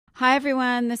Hi,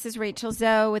 everyone. This is Rachel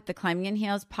Zoe with the Climbing in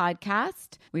Heels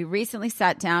podcast. We recently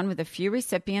sat down with a few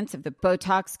recipients of the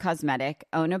Botox Cosmetic,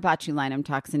 Onabotulinum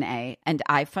Toxin A, and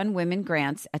iFund Women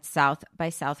grants at South by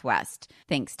Southwest,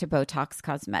 thanks to Botox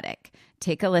Cosmetic.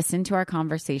 Take a listen to our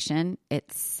conversation.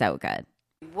 It's so good.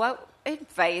 What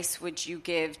advice would you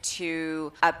give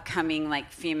to upcoming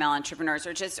female entrepreneurs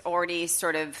or just already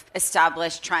sort of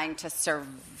established trying to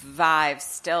survive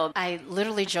still? I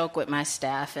literally joke with my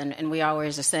staff and we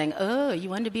always are saying, oh, you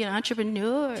want to be an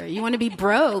entrepreneur? You want to be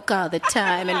broke all the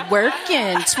time and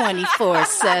working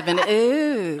 24/7.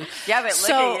 Ooh. Yeah, but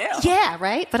look at you. Yeah,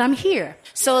 right? But I'm here.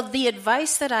 So the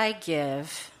advice that I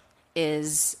give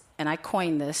is, and I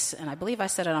coined this, and I believe I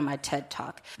said it on my TED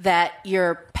Talk, that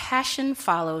your passion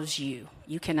follows you.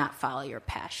 You cannot follow your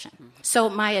passion. Mm-hmm. So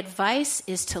my advice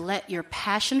is to let your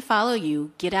passion follow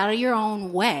you, get out of your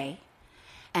own way,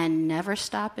 and never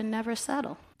stop and never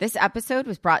settle. This episode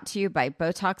was brought to you by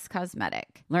Botox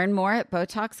Cosmetic. Learn more at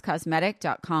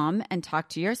BotoxCosmetic.com and talk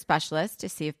to your specialist to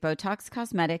see if Botox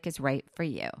Cosmetic is right for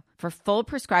you. For full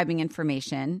prescribing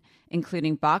information,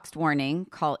 including boxed warning,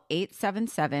 call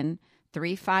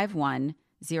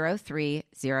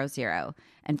 877-351-0300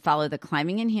 and follow the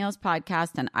Climbing in Heels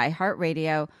podcast on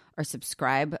iHeartRadio or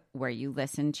subscribe where you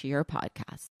listen to your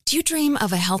podcast. Do you dream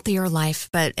of a healthier life,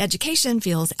 but education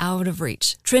feels out of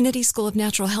reach? Trinity School of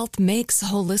Natural Health makes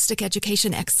holistic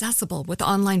education accessible with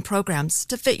online programs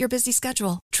to fit your busy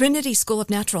schedule. Trinity School of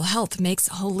Natural Health makes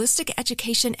holistic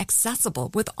education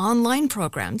accessible with online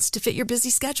programs to fit your busy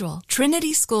schedule.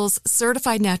 Trinity School's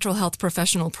Certified Natural Health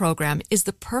Professional Program is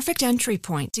the perfect entry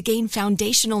point to gain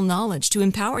foundational knowledge to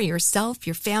empower yourself,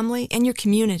 your family, and your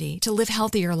community to live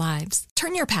healthier lives.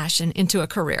 Turn your passion into a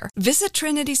career. Visit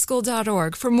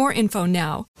trinityschool.org for more info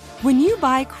now. When you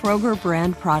buy Kroger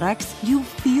brand products, you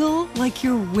feel like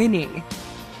you're winning.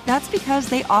 That's because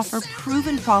they offer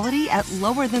proven quality at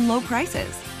lower than low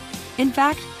prices. In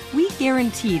fact, we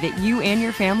guarantee that you and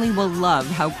your family will love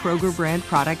how Kroger brand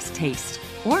products taste,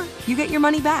 or you get your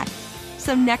money back.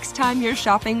 So next time you're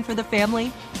shopping for the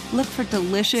family, look for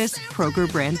delicious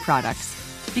Kroger brand products,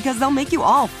 because they'll make you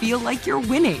all feel like you're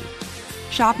winning.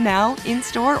 Shop now,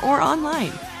 in-store, or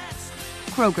online.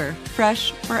 Kroger,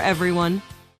 fresh for everyone.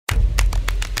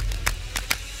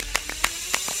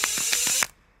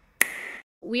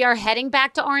 We are heading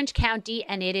back to Orange County,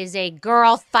 and it is a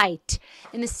girl fight.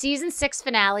 In the season 6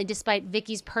 finale, despite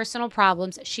Vicky's personal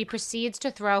problems, she proceeds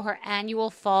to throw her annual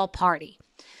fall party.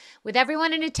 With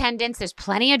everyone in attendance, there's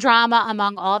plenty of drama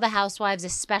among all the housewives,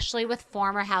 especially with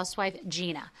former housewife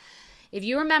Gina. If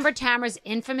you remember Tamara's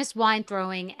infamous wine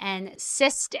throwing and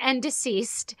Sist and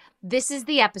Deceased, this is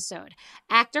the episode.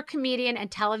 Actor, comedian,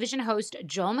 and television host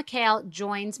Joel McHale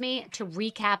joins me to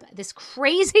recap this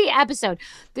crazy episode.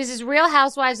 This is Real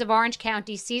Housewives of Orange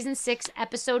County, Season 6,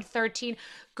 Episode 13,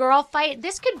 Girl Fight.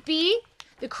 This could be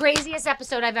the craziest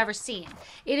episode I've ever seen.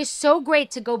 It is so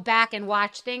great to go back and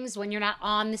watch things when you're not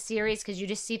on the series because you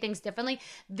just see things differently.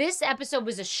 This episode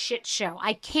was a shit show.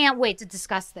 I can't wait to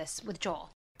discuss this with Joel.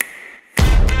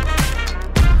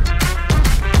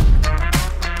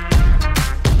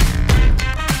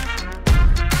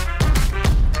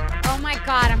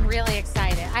 God, I'm really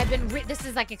excited. This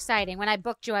is exciting. When I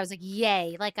booked you, I was like,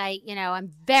 yay. I'm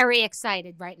very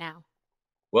excited right now.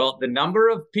 Well, the number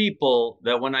of people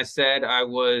that when I said I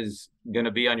was going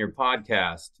to be on your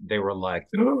podcast, they were like,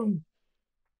 oh,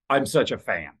 I'm such a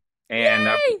fan. And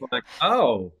I was like,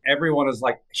 oh, everyone is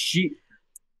like, she's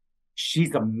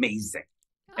amazing.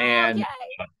 Oh, and yay.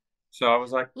 So I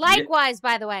was like, likewise,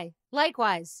 by the way,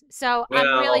 likewise. So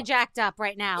I'm really jacked up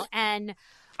right now. And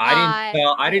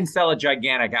I didn't sell a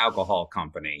gigantic alcohol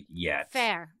company yet.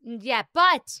 Fair. Yeah.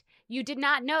 But you did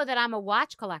not know that I'm a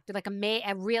watch collector,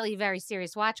 a really very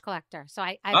serious watch collector. So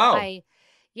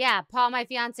Paul, my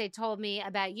fiance, told me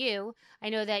about you. I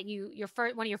know that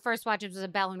one of your first watches was a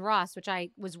Bell and Ross, which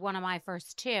was one of my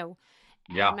first two.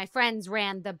 Yeah. And my friends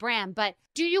ran the brand. But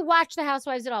do you watch The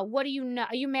Housewives at all? What do you know?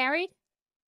 Are you married?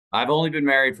 I've only been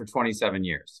married for 27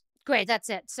 years. Great, that's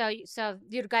it. So you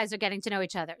guys are getting to know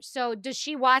each other. So does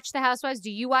she watch The Housewives? Do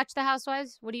you watch The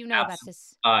Housewives? What do you know about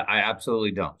this? I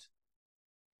absolutely don't.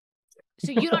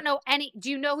 So you don't know any? Do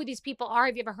you know who these people are?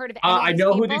 Have you ever heard of any? I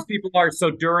know who these people are.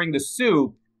 So during the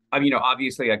soup,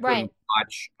 obviously I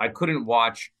couldn't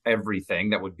watch everything.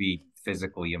 That would be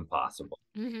physically impossible.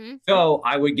 Mm-hmm. So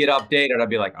I would get updated. I'd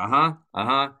be like,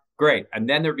 great. And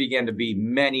then there began to be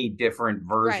many different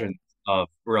versions of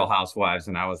Real Housewives,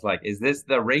 and I was like, "Is this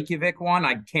the Reykjavik one?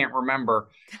 I can't remember."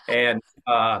 And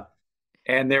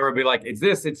they would be like,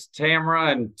 "It's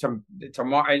Tamara and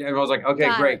Tamara." And I was like,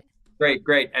 "Okay,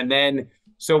 great." And then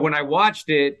so when I watched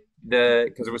it,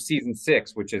 because it was season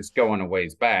 6, which is going a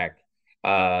ways back.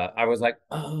 I was like,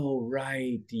 oh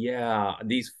right, yeah,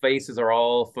 these faces are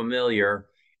all familiar.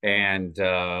 And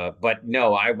but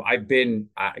no,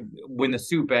 when the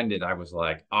soup ended, I was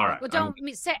like, all right. Well,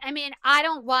 I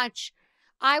don't watch.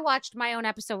 I watched my own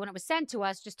episode when it was sent to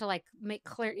us just to like make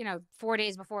clear, 4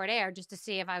 days before it aired, just to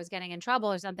see if I was getting in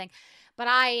trouble or something. But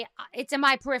it's in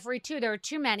my periphery too. There are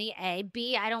too many. A,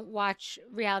 B, I don't watch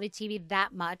reality TV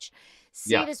that much.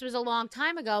 C, Yeah. this was a long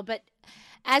time ago. But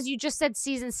as you just said,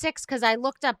 season 6, because I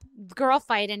looked up Girl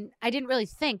Fight and I didn't really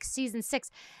think season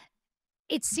 6.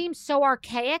 It seems so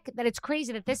archaic that it's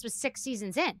crazy that this was 6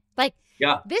 seasons in. Like,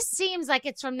 Yeah. this seems like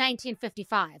it's from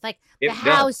 1955. Like It the does.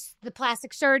 house, the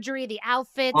plastic surgery, the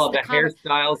outfits, Oh, the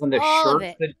hairstyles and the all of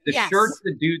shirts, it. the Yes. shirts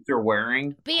the dudes are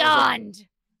wearing. Beyond.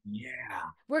 Yeah.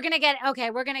 We're gonna get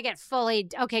fully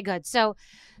okay. Good. So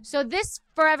this,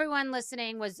 for everyone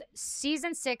listening, was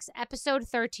season 6, episode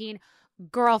 13,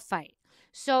 Girl Fight.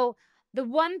 So the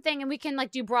one thing, and we can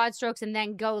like do broad strokes and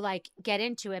then go like get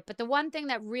into it. But the one thing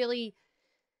that really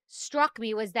struck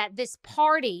me was that this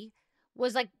party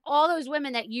was like all those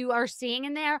women that you are seeing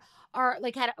in there are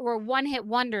like were one-hit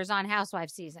wonders on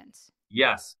Housewives seasons.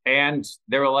 Yes. And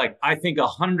they were like, I think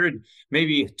 100,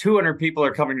 maybe 200 people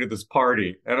are coming to this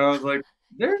party. And I was like,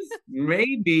 there's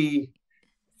maybe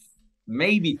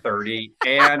 30.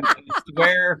 And I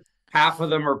swear half of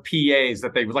them are PAs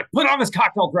that they was like, put on this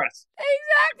cocktail dress.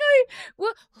 Exactly.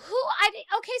 Well,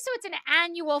 okay, so it's an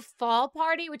annual fall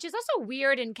party, which is also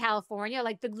weird in California.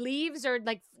 Like the leaves are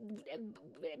like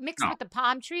mixed with the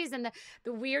palm trees and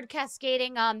the weird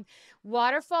cascading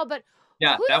waterfall. But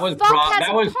yeah, who that the was fuck has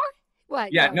that a was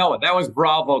what? yeah, no, that was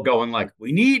Bravo going like,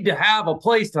 we need to have a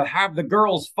place to have the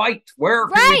girls fight. Where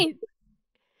can Right.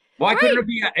 Why couldn't it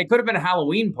be? It could have been a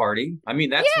Halloween party. I mean,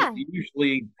 that's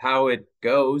usually how it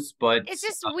goes, but it's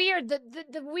just weird.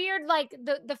 The weird, like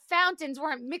the fountains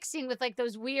weren't mixing with like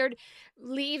those weird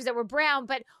leaves that were brown.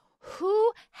 But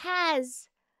who has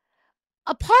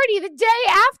a party the day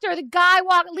after the guy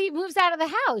moves out of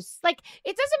the house? Like,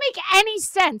 it doesn't make any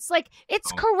sense. Like,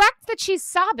 it's correct that she's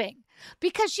sobbing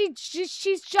because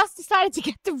she's just decided to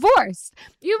get divorced.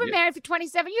 You've been married for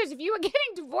 27 years. If you were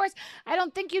getting divorced, I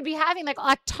don't think you'd be having like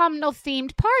autumnal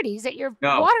themed parties at your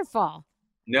waterfall.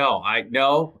 No,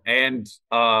 and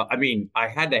I mean, I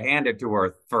had to hand it to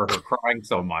her for her crying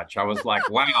so much. I was like,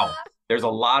 wow, there's a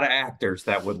lot of actors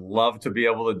that would love to be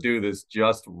able to do this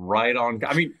just right on.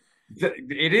 I mean,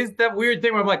 it is that weird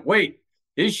thing where I'm like, wait,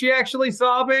 is she actually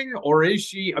sobbing, or is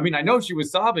she? I mean, I know she was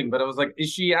sobbing, but I was like,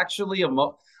 is she actually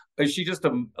is she just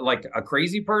like a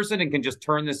crazy person and can just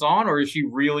turn this on, or is she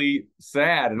really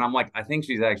sad? And I'm like, I think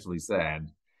she's actually sad,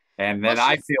 and then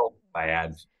I feel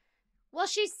bad. Well,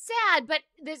 she's sad, but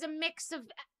there's a mix of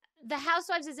the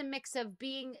Housewives is a mix of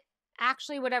being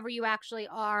actually whatever you actually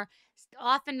are,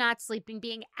 often not sleeping,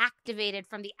 being activated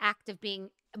from the act of being.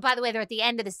 By the way, they're at the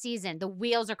end of the season. The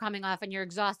wheels are coming off and you're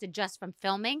exhausted just from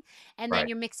filming. And then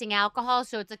you're mixing alcohol.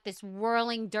 So it's like this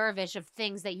whirling dervish of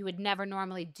things that you would never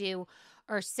normally do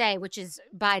or say, which is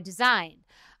by design.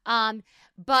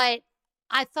 But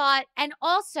I thought, and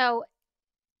also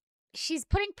she's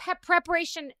putting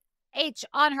preparation H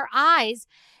on her eyes.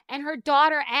 And her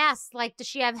daughter asked, like, does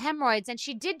she have hemorrhoids? And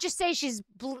she did just say she's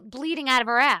bleeding out of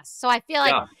her ass. So I feel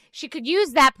like she could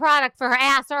use that product for her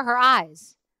ass or her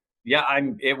eyes. Yeah,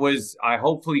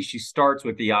 hopefully she starts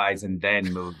with the eyes and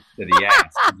then moves to the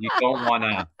ass. You don't want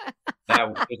to,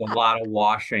 there's a lot of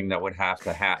washing that would have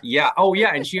to happen. Yeah. Oh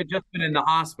yeah. And she had just been in the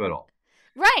hospital.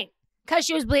 Right. Because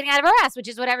she was bleeding out of her ass, which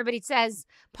is what everybody says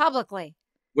publicly.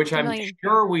 Which I'm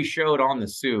sure we showed on the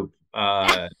soup.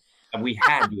 We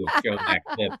had to have shown that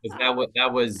clip because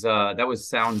that was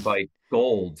soundbite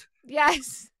gold.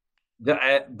 Yes.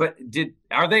 But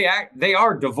they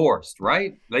are divorced,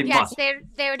 right? Yes,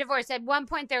 they were divorced. At one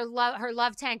point, her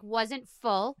love tank wasn't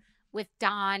full with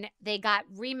Don. They got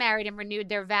remarried and renewed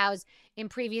their vows in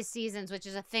previous seasons, which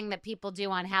is a thing that people do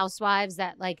on Housewives.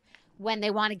 That like when they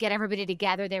want to get everybody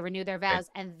together, they renew their vows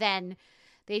and then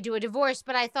they do a divorce.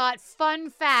 But I thought,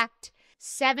 fun fact: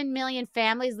 7 million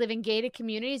families live in gated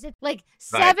communities. It's like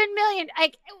 7 million.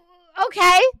 Like.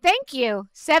 Okay, thank you.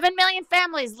 7 million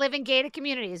families live in gated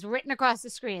communities, written across the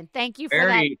screen. Thank you for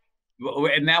that.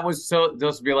 And that was those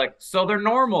would be like, so they're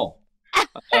normal. I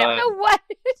don't know what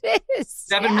it is.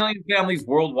 7 million families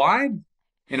worldwide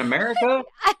in America?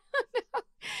 I don't know.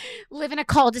 Live in a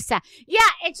cul-de-sac. Yeah,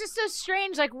 it's just so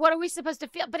strange. Like, what are we supposed to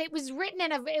feel? But it was written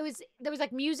there was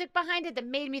like music behind it that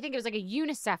made me think it was like a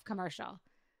UNICEF commercial.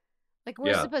 Like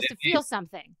we're supposed to feel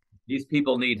something. These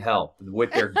people need help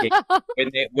with their gate.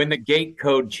 when the gate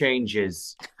code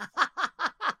changes,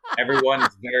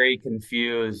 Everyone's very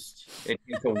confused. It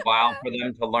takes a while for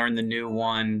them to learn the new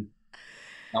one.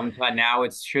 Sometimes now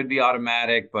it should be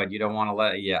automatic, but you don't want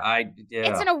to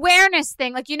It's an awareness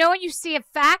thing. Like, when you see a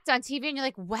fact on TV and you're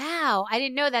like, wow, I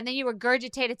didn't know that. And then you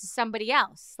regurgitate it to somebody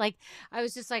else. Like, I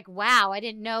was just like, wow, I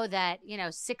didn't know that,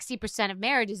 60% of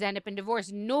marriages end up in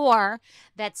divorce, nor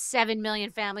that 7 million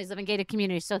families live in gated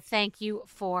communities. So thank you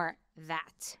for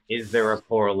that. Is there a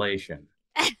correlation?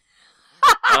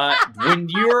 When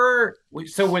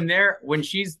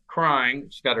she's crying,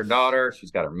 she's got her daughter,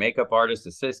 she's got her makeup artist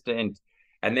assistant,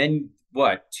 and then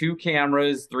what? 2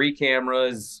 cameras, 3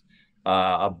 cameras,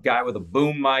 a guy with a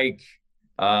boom mic.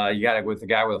 You got it with a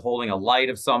guy with holding a light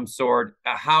of some sort.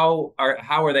 How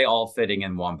are they all fitting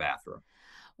in one bathroom?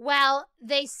 Well,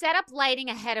 they set up lighting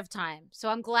ahead of time, so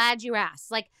I'm glad you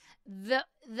asked. Like the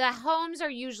homes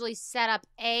are usually set up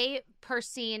per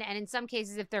scene, and in some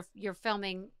cases, if you're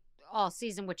filming all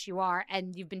season, which you are,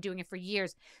 and you've been doing it for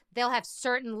years, they'll have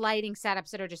certain lighting setups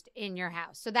that are just in your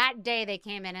house. So that day they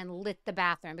came in and lit the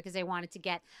bathroom because they wanted to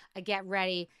get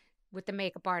ready with the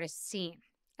makeup artist scene.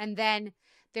 And then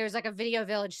there's like a video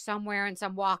village somewhere in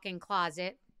some walk-in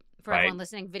closet. For everyone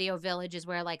listening, video village is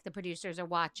where like the producers are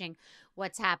watching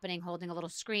what's happening, holding a little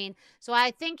screen. So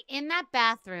I think in that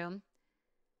bathroom,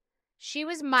 she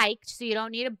was mic'd, so you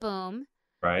don't need a boom.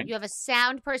 Right. You have a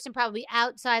sound person probably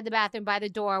outside the bathroom by the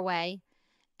doorway,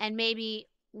 and maybe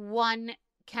 1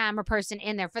 camera person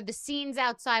in there. For the scenes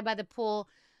outside by the pool,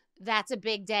 that's a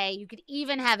big day. You could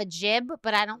even have a jib,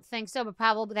 but I don't think so. But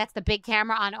probably that's the big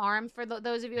camera on arm for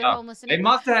those of you at home listening. They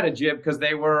must have had a jib because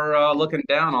they were looking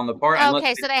down on the part.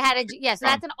 Okay, so they had a so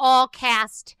that's an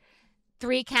all-cast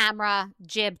 3-camera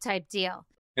jib type deal.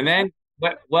 And then,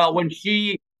 when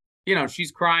she's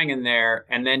crying in there,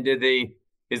 and then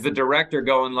is the director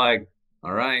going like,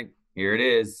 all right, here it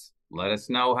is. Let us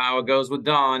know how it goes with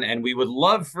Dawn. And we would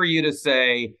love for you to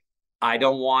say, I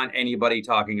don't want anybody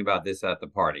talking about this at the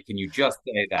party. Can you just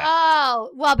say that?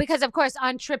 Oh, well, because of course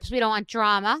on trips we don't want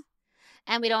drama.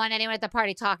 And we don't want anyone at the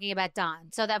party talking about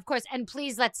Dawn. So that, of course, and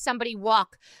please let somebody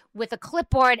walk with a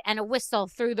clipboard and a whistle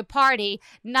through the party.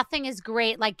 Nothing is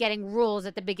great like getting rules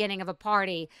at the beginning of a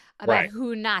party about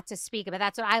who not to speak about.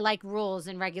 That's what I like, rules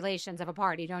and regulations of a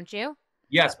party, don't you?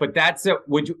 Yes, but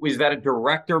is that a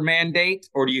director mandate,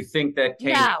 or do you think that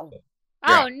came? No.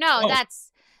 Oh no,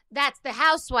 that's the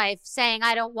housewife saying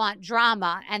I don't want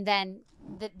drama, and then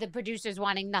the producers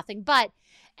wanting nothing but.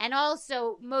 And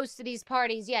also, most of these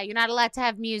parties, you're not allowed to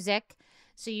have music,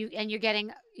 so you're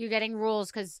getting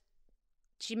rules because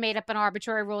she made up an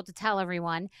arbitrary rule to tell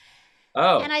everyone.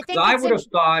 Oh, and I think I would have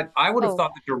thought the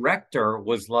director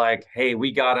was like, hey,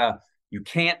 you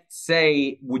can't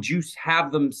say, would you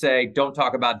have them say, don't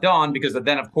talk about Dawn? Because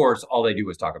then, of course, all they do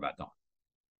is talk about Dawn.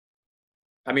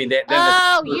 I mean,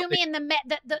 you mean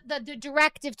the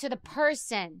directive to the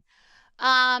person.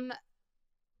 I'm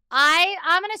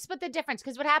going to split the difference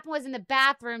because what happened was in the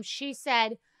bathroom, she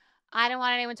said, I don't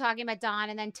want anyone talking about Dawn.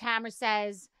 And then Tamara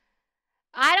says,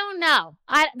 I don't know.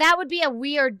 That would be a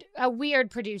weird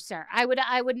producer. I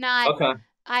would not. Okay.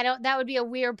 That would be a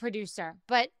weird producer,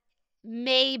 but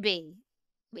maybe.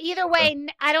 Either way,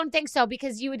 I don't think so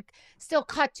because you would still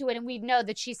cut to it and we'd know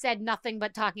that she said nothing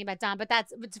but talking about Dawn. But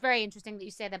it's very interesting that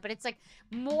you say that. But it's like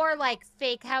more like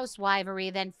fake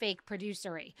housewivery than fake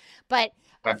producery. But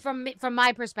from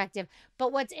my perspective.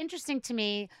 But what's interesting to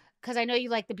me, because I know you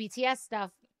like the BTS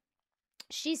stuff,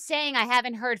 she's saying I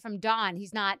haven't heard from Dawn.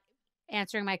 He's not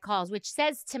answering my calls, which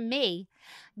says to me,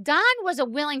 Dawn was a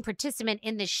willing participant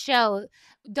in this show.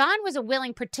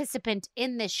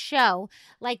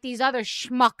 Like these other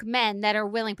schmuck men that are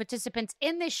willing participants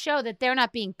in this show that they're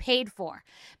not being paid for.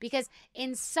 Because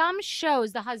in some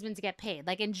shows, the husbands get paid.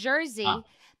 Like in Jersey,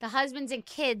 the husbands and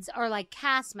kids are like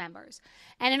cast members.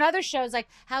 And in other shows, like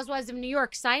Housewives of New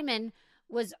York, Simon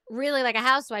was really like a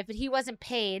housewife, but he wasn't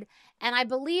paid. And I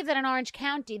believe that in Orange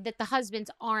County, that the husbands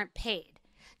aren't paid.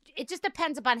 It just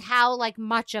depends upon how like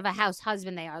much of a house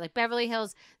husband they are. Like Beverly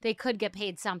Hills, they could get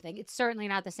paid something. It's certainly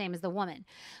not the same as the woman.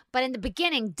 But in the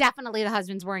beginning, definitely the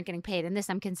husbands weren't getting paid. And this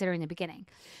I'm considering the beginning.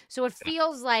 So it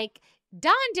feels like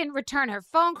Dawn didn't return her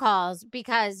phone calls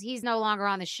because he's no longer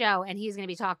on the show and he's going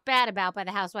to be talked bad about by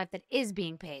the housewife that is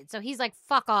being paid. So he's like,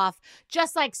 fuck off.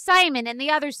 Just like Simon in the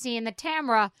other scene, the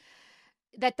Tamara,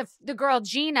 that the girl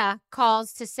Gina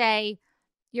calls to say,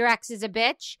 your ex is a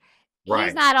bitch. Right.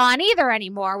 He's not on either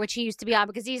anymore, which he used to be on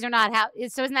because these are not how.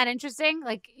 So isn't that interesting?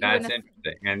 Like that's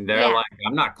interesting. And they're like,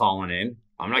 I'm not calling in.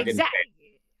 I'm not getting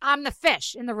paid. I'm the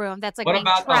fish in the room. That's like what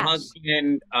about trash. The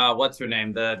husband? What's her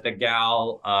name? The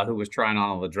gal who was trying on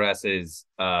all the dresses.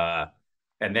 And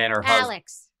then her husband.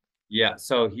 Alex. Yeah.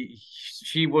 So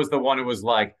she was the one who was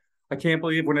like, I can't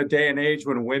believe we're in a day and age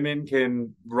when women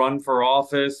can run for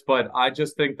office, but I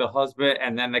just think the husband,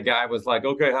 and then the guy was like,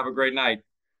 okay, have a great night.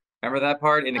 Remember that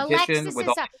part in the kitchen with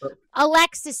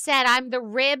Alexis said, I'm the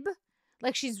rib.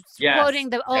 Like she's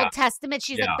quoting the Old Testament.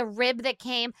 She's like the rib that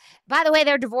came. By the way,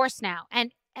 they're divorced now.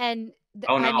 And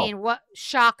oh, no. I mean, what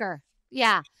shocker.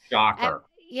 Yeah. Shocker.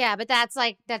 Yeah, but that's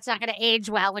not going to age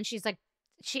well when she's like,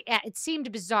 it seemed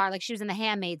bizarre. Like she was in The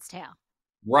Handmaid's Tale.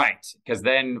 Right. Because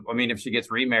then, I mean, if she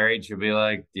gets remarried, she'll be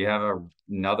like, do you have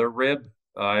another rib?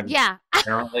 Yeah.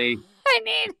 Apparently. I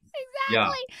mean,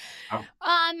 exactly. Yeah.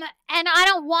 And I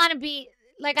don't want to be,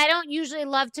 like, I don't usually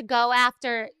love to go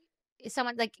after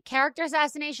someone, like, character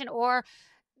assassination or.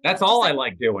 That's all I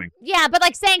like doing. Yeah, but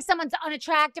like saying someone's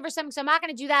unattractive or something, so I'm not going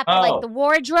to do that. But like the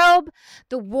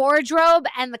wardrobe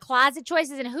and the closet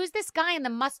choices, and who's this guy in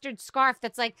the mustard scarf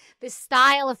that's like this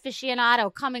style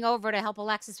aficionado coming over to help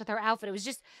Alexis with her outfit? It was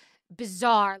just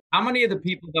bizarre. How many of the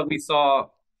people that we saw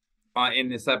in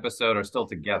this episode are still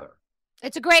together?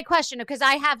 It's a great question because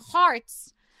I have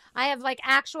hearts. I have like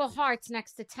actual hearts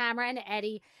next to Tamara and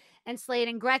Eddie and Slade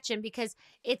and Gretchen because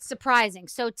it's surprising.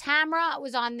 So Tamara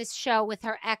was on this show with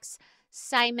her ex,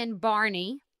 Simon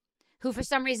Barney, who for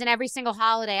some reason every single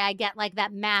holiday I get like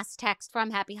that mass text from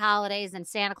Happy Holidays and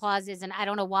Santa Clauses, and I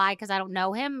don't know why because I don't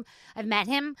know him. I've met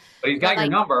him. But he's got your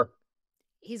number.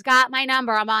 He's got my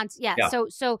number. I'm on. Yeah.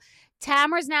 So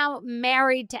Tamara's now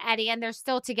married to Eddie and they're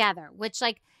still together, which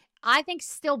like I think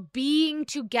still being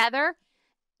together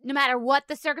no matter what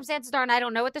the circumstances are, and I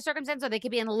don't know what the circumstances are, they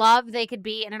could be in love, they could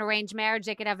be in an arranged marriage,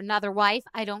 they could have another wife.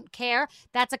 I don't care.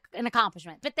 That's an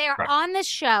accomplishment. But they are on this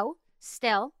show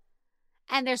still,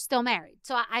 and they're still married.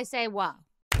 So I say, wow.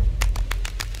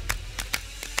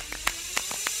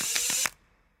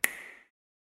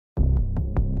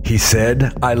 He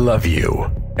said, I love you,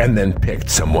 and then picked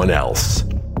someone else.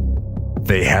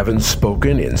 They haven't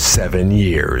spoken in 7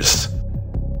 years.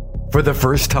 For the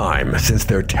first time since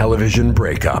their television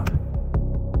breakup,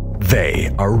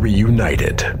 they are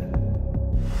reunited.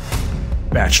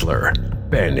 Bachelor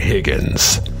Ben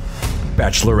Higgins,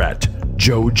 Bachelorette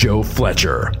JoJo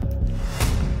Fletcher,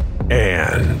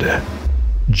 and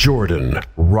Jordan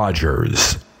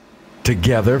Rogers.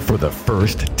 Together for the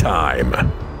first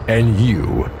time, and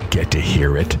you get to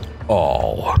hear it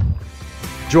all.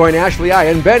 Join Ashley I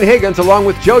and Ben Higgins along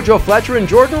with JoJo Fletcher and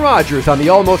Jordan Rogers on the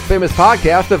Almost Famous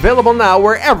podcast, available now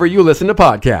wherever you listen to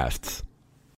podcasts.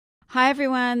 Hi,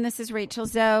 everyone. This is Rachel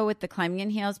Zoe with the Climbing in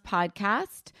Heels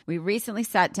podcast. We recently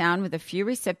sat down with a few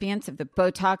recipients of the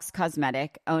Botox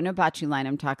Cosmetic,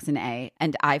 Onabotulinum Toxin A,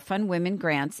 and iFund Women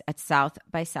grants at South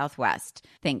by Southwest,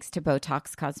 thanks to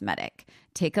Botox Cosmetic.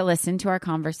 Take a listen to our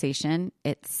conversation.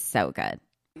 It's so good.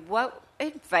 What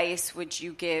advice would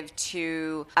you give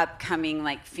to upcoming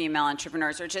like female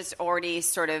entrepreneurs or just already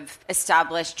sort of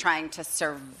established trying to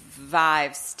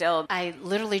survive still? I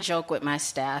literally joke with my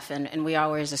staff and we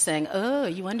always are saying, oh,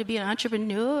 you want to be an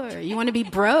entrepreneur? You want to be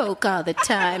broke all the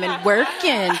time and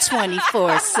working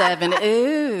 24/7.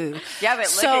 Ooh. Yeah,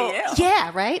 but look at you.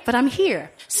 Yeah, right? But I'm here.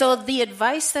 So the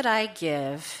advice that I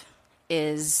give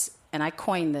is, and I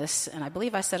coined this, and I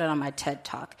believe I said it on my TED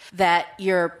Talk, that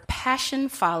your passion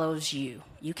follows you.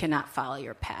 You cannot follow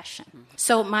your passion.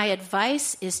 So my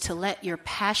advice is to let your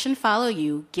passion follow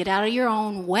you, get out of your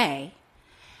own way,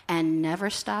 and never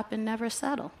stop and never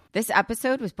settle. This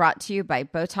episode was brought to you by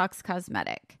Botox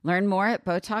Cosmetic. Learn more at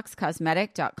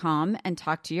BotoxCosmetic.com and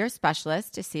talk to your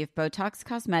specialist to see if Botox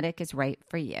Cosmetic is right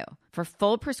for you. For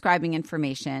full prescribing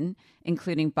information,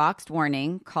 including boxed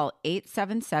warning, call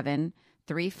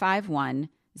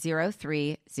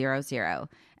 877-351-0300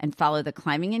 and follow the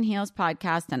Climbing in Heels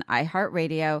podcast on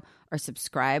iHeartRadio or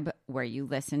subscribe where you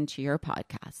listen to your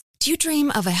podcast. Do you dream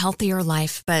of a healthier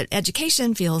life, but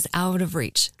education feels out of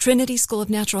reach? Trinity School of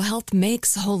Natural Health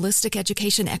makes holistic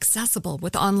education accessible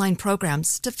with online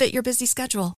programs to fit your busy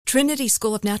schedule. Trinity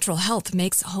School of Natural Health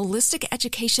makes holistic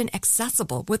education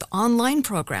accessible with online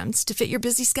programs to fit your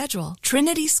busy schedule.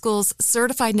 Trinity School's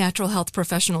Certified Natural Health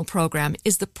Professional Program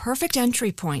is the perfect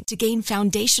entry point to gain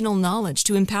foundational knowledge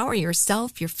to empower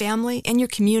yourself, your family, and your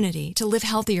community to live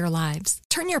healthier lives.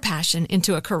 Turn your passion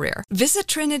into a career. Visit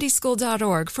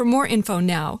trinityschool.org for more info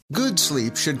now. Good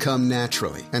sleep should come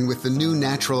naturally, and with the new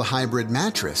Natural Hybrid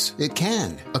mattress, it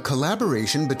can. A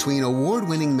collaboration between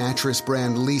award-winning mattress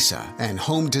brand Lisa and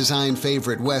home design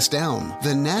favorite West Elm,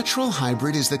 the Natural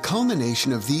Hybrid is the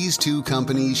culmination of these two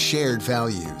companies' shared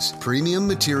values: premium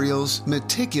materials,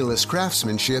 meticulous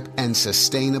craftsmanship, and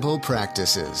sustainable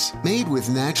practices. Made with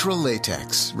natural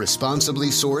latex,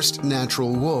 responsibly sourced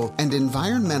natural wool, and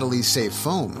environmentally safe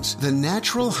foams, the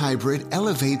natural hybrid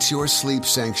elevates your sleep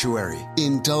sanctuary,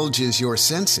 indulges your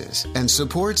senses, and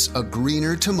supports a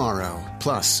greener tomorrow.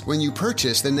 Plus, when you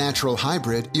purchase the natural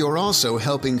hybrid, you're also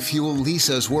helping fuel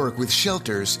Lisa's work with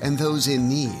shelters and those in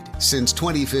need. Since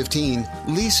 2015,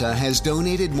 Lisa has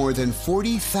donated more than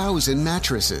 40,000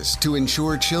 mattresses to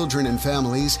ensure children and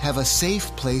families have a safe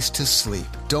place to sleep.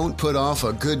 Don't put off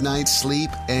a good night's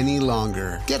sleep any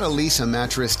longer. Get a Lisa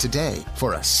mattress today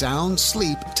for a sound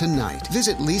sleep tonight.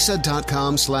 Visit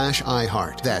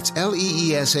lisa.com/iHeart. That's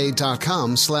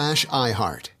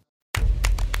LEESA.com/iHeart.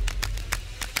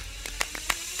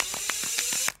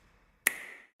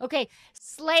 Okay,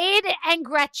 Slade and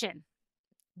Gretchen,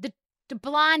 the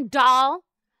blonde doll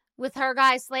with her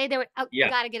guy Slade. They were. You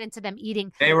got to get into them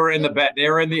eating. They were in the bed. They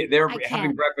were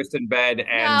having breakfast in bed.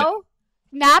 And no,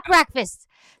 not breakfast.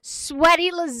 Sweaty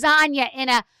lasagna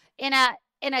in a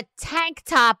tank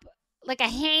top, like a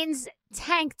Hanes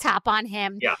tank top on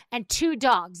him. Yeah. And 2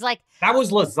 dogs. Like that was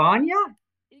lasagna.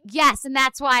 Yes, and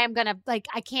that's why I'm gonna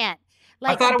I can't.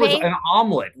 Like I thought it was an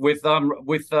omelet with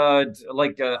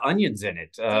onions in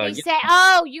it. Did he say?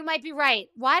 Oh, you might be right.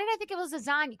 Why did I think it was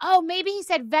lasagna? Oh, maybe he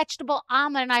said vegetable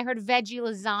omelet, and I heard veggie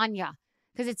lasagna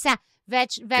because it's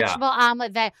vegetable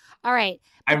omelet. All right.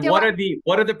 And what are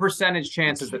the percentage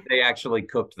chances that they actually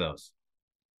cooked those?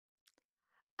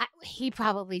 He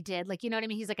probably did. Like, you know what I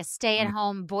mean? He's like a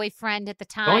stay-at-home boyfriend at the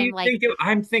time. Don't you think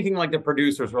I'm thinking like the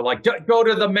producers were like, go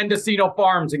to the Mendocino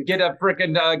Farms and get a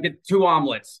freaking get 2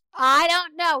 omelets. I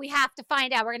don't know. We have to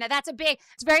find out.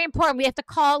 It's very important. We have to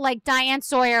call like Diane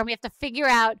Sawyer and we have to figure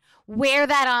out where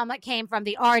that omelet came from,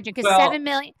 the origin. Because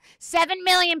 7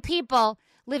 million people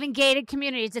live in gated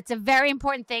communities. It's a very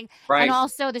important thing. Right. And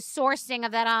also the sourcing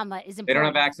of that omelet is important. They don't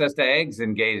have access to eggs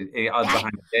in behind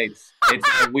the gates. It's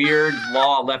a weird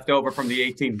law left over from the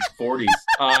 1840s.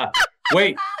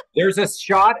 Wait, there's a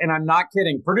shot, and I'm not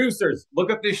kidding. Producers, look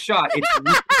up this shot. It's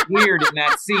weird in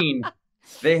that scene.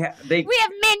 We have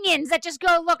minions that just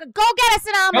go get us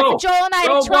an omelet for Joel and I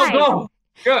to try. Go.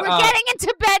 We're getting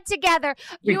into bed together.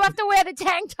 You have to wear the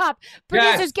tank top.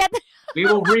 Producers, get the... We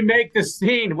will remake the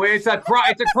scene where it's a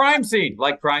crime scene,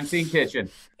 like Crime Scene Kitchen.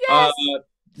 Yes.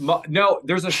 No,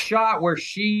 there's a shot where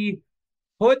she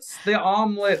puts the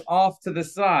omelet off to the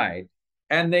side,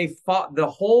 and the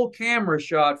whole camera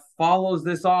shot follows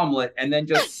this omelet, and then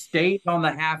just stays on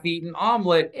the half-eaten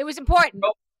omelet. It was important.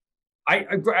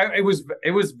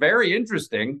 It was very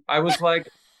interesting. I was like,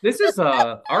 this is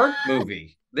a art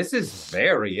movie. This is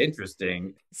very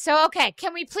interesting. So, okay,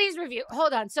 can we please review?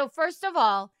 Hold on. So, first of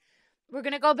all, we're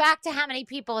going to go back to how many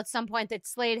people at some point that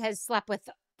Slade has slept with,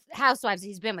 housewives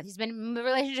he's been with. He's been in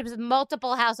relationships with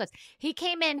multiple housewives. He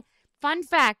came in, fun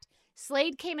fact,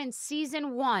 Slade came in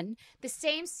season 1, the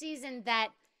same season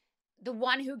that the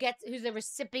one who's the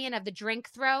recipient of the drink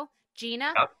throw,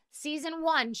 Gina. Yep. Season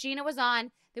 1, Gina was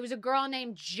on. There was a girl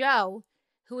named Jo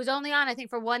who was only on, I think,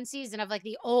 for 1 season of like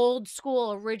the old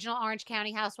school original Orange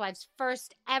County Housewives,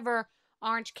 first ever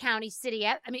Orange County city.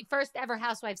 First ever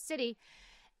Housewives city.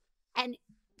 And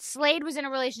Slade was in a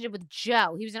relationship with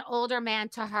Jo. He was an older man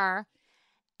to her,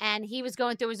 and he was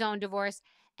going through his own divorce.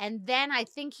 And then I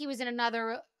think he was in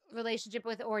another relationship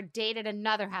with or dated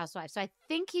another housewife. So I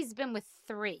think he's been with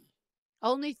 3.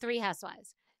 Only 3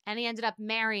 housewives. And he ended up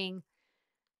marrying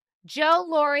Jo,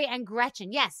 Lori, and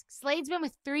Gretchen. Yes, Slade's been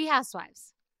with 3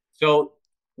 housewives. So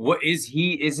what is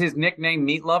his nickname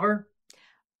Meat Lover?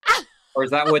 Or is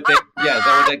that what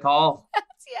they call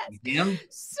him?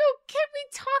 So can we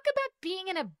talk about being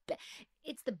in a bed?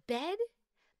 It's the bed,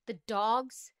 the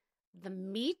dogs, the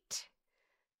meat,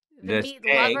 the meat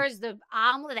lovers, the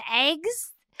omelet, the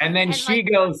eggs. And then she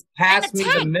goes, pass me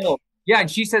the milk. Yeah, and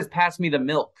she says, pass me the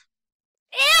milk.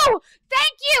 Ew,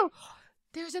 thank you.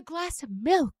 There's a glass of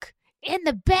milk in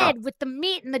the bed with the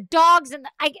meat and the dogs and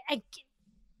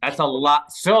That's a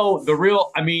lot. So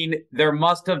there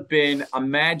must have been,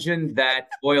 imagine that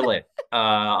toilet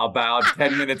about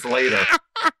 10 minutes later.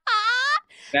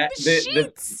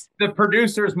 The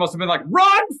producers must have been like,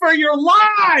 run for your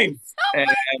lives! Oh my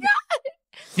God!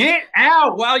 Get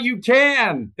out while you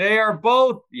can. They are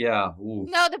both, yeah. Ooh.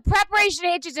 No, the preparation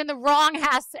H is in the wrong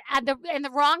house, in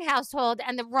the wrong household,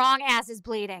 and the wrong ass is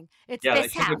bleeding. It's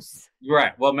this house.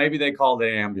 Right. Well, maybe they called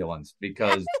an ambulance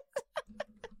because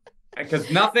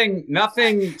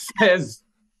nothing says,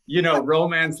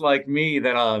 romance like me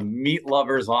than a meat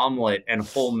lover's omelet and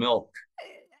whole milk.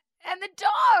 And the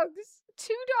dogs.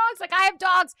 2 dogs. Like, I have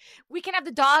dogs. We can have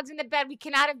the dogs in the bed. We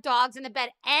cannot have dogs in the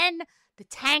bed. And The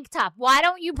tank top. Why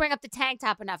don't you bring up the tank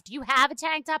top enough? Do you have a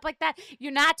tank top like that?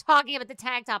 You're not talking about the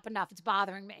tank top enough. It's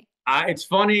bothering me. It's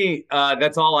funny.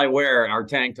 That's all I wear are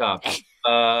tank tops.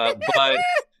 But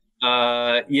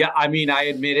yeah, I mean, I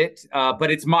admit it. But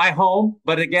it's my home.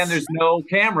 But again, there's no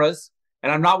cameras,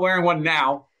 and I'm not wearing one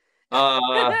now.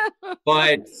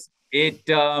 But it,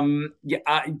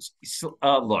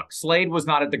 look, Slade was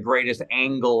not at the greatest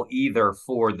angle either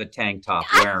for the tank top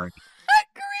wearing.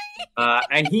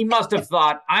 And he must have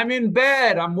thought, I'm in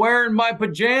bed, I'm wearing my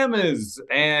pajamas.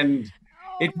 And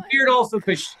it's weird also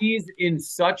because she's in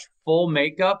such full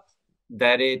makeup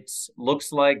that it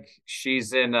looks like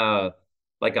she's in a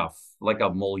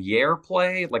Moliere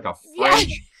play, like a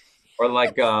French or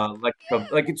like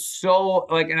it's so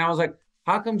like, and I was like,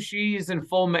 how come she's in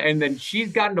full and then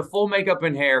she's gotten to full makeup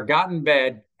and hair, got in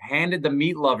bed, handed the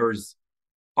meat lovers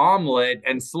omelet,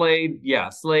 and Slade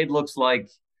looks like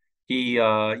he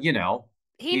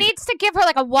he needs to give her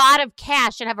like a wad of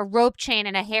cash and have a rope chain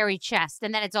and a hairy chest,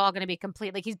 and then it's all going to be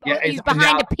complete. Like he's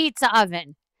behind a pizza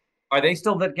oven. Are they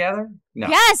still together? No.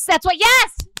 Yes, that's what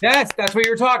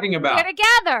you're talking about. They're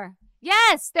together.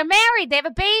 Yes, they're married. They have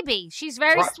a baby. She's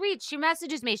very sweet. She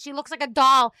messages me. She looks like a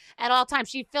doll at all times.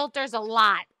 She filters a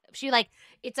lot.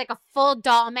 It's like a full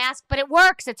doll mask, but it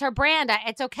works. It's her brand.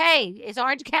 It's okay. It's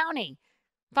Orange County.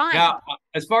 Fine. Now,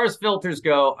 as far as filters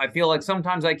go, I feel like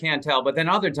sometimes I can't tell, but then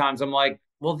other times I'm like,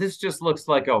 well, this just looks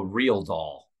like a real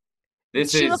doll.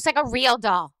 She looks like a real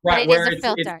doll, right, but it is a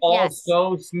filter. It's all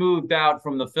so smoothed out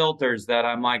from the filters that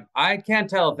I'm like, I can't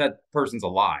tell if that person's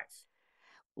alive.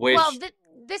 Well,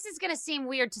 this is going to seem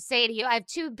weird to say to you. I have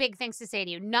two big things to say to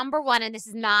you. Number one, and this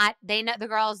is not, they know, the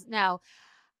girls know,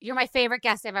 you're my favorite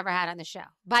guest I've ever had on the show.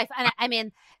 By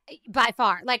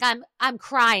far. Like I'm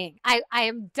crying. I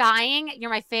am dying.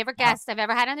 You're my favorite guest I've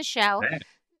ever had on the show.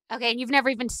 Okay, and you've never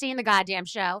even seen the goddamn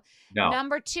show. No.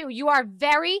 Number two, you are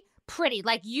very pretty.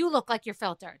 Like you look like you're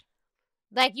filtered.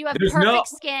 Like you have perfect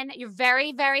skin. You're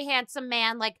very, very handsome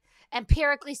man. Like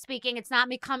empirically speaking, it's not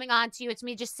me coming on to you. It's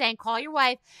me just saying, call your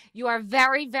wife. You are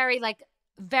very, very,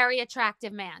 very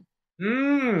attractive man.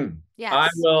 Yes.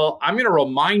 I'm going to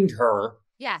remind her.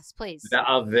 Yes, please.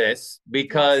 Of this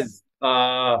because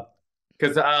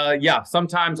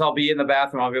sometimes I'll be in the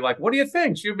bathroom. I'll be like, "What do you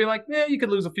think?" She'll be like, "Yeah, you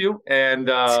could lose a few," and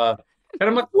I'm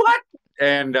like, "What?"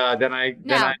 And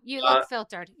you look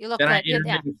filtered. You look good. I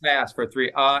intermittent fast for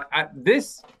 3.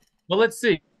 Let's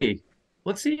see.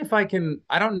 Let's see if I can.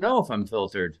 I don't know if I'm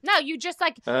filtered. No, you just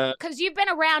because you've been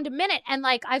around a minute, and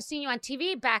I've seen you on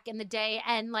TV back in the day,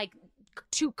 and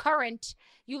to current,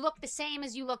 you look the same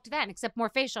as you looked then, except more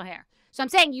facial hair. So I'm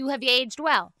saying you have aged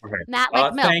well, not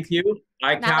like milk. Thank you.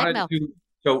 I counted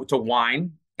to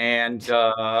wine, and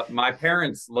my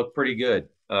parents look pretty good.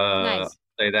 Nice. I'll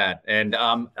say that, and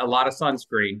a lot of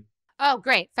sunscreen. Oh,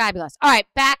 great, fabulous! All right,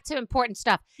 back to important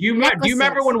stuff. Do you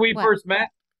remember when we first met?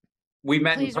 We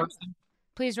met in person.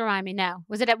 Please remind me. No,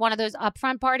 was it at one of those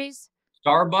upfront parties?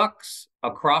 Starbucks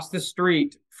across the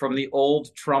street from the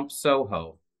old Trump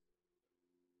Soho.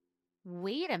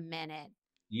 Wait a minute.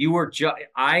 You were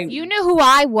You knew who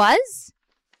I was?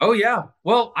 Oh yeah.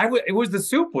 Well, it was the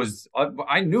soup was.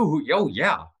 I knew who. Oh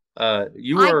yeah.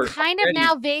 You were. I kind of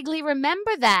now vaguely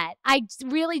remember that. I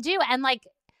really do, and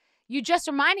you just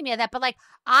reminded me of that. But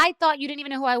I thought you didn't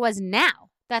even know who I was now.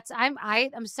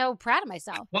 I'm so proud of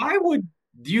myself. Why would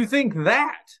you think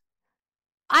that?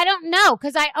 I don't know,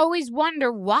 because I always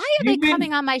wonder why are they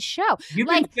coming on my show. You've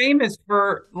been famous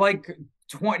for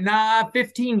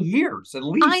 15 years at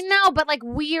least. I know, but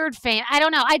weird fame. I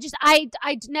don't know.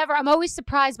 I'm always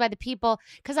surprised by the people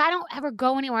because I don't ever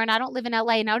go anywhere and I don't live in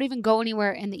LA and I don't even go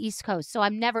anywhere in the East Coast. So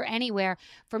I'm never anywhere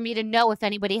for me to know if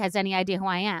anybody has any idea who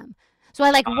I am. So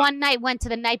I one night went to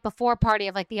the night before party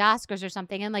of the Oscars or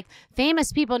something and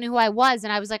famous people knew who I was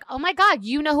and I was like, oh my God,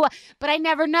 you know but I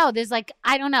never know. There's I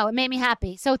don't know. It made me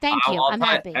happy. So thank you. I'm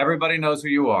happy. Everybody knows who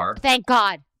you are. Thank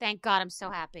God. Thank God. I'm so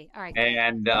happy. All right.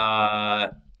 And I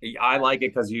like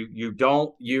it because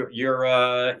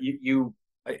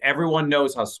everyone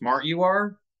knows how smart you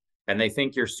are and they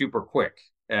think you're super quick.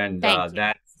 And that's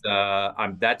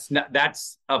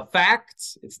a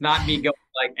fact. It's not me going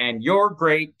and you're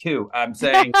great too. I'm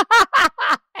saying,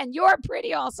 and you're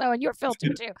pretty also, and you're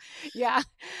filtered too. Yeah.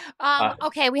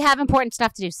 Okay, we have important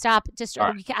stuff to do. Stop.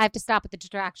 I have to stop with the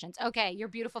distractions. Okay, your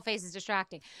beautiful face is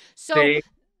distracting. So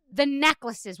the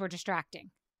necklaces were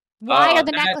distracting. Why are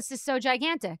the necklaces so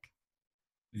gigantic?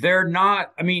 They're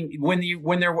not. I mean,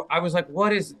 I was like,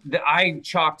 what is I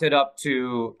chalked it up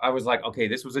to, I was like, okay,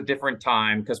 this was a different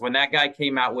time. Because when that guy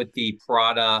came out with the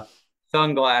Prada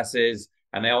sunglasses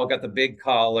and they all got the big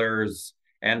collars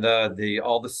and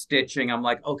all the stitching. I'm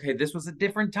like, okay, this was a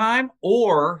different time,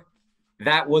 or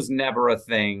that was never a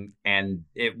thing, and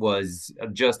it was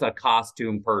just a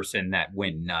costume person that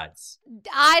went nuts.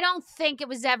 I don't think it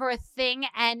was ever a thing,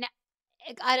 and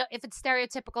I don't, if it's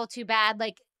stereotypical, too bad.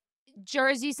 Like,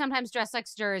 Jersey sometimes dress like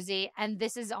Jersey, and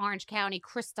this is Orange County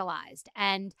crystallized.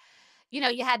 And, you know,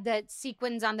 you had the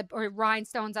sequins or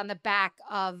rhinestones on the back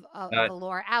of the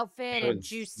Laura outfit and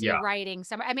juicy writing.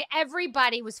 I mean,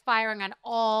 everybody was firing on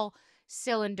all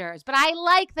cylinders, but I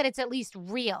like that it's at least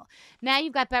real. Now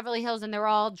you've got Beverly Hills, and they're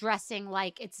all dressing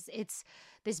like it's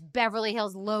this Beverly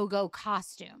Hills logo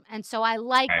costume. And so I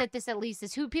like that this at least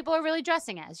is who people are really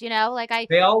dressing as, you know?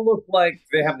 They all look like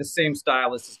they have the same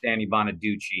stylist as Danny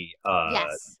Bonaducci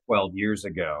 12 years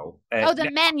ago.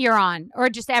 The men you're on, or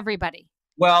just everybody?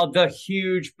 Well, the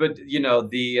huge, but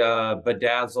the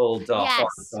bedazzled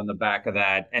hearts on the back of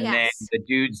that. And then the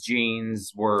dude's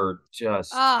jeans were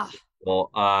just, and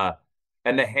the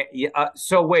hair.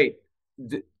 So wait.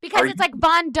 Because it's like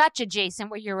Von Dutch adjacent,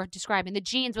 what you were describing, the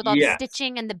jeans with all the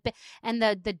stitching and the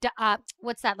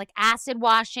what's that, like acid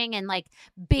washing and like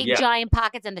big giant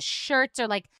pockets, and the shirts are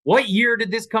like. What year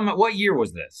did this come out? What year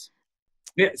was this?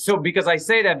 So because I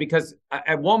say that because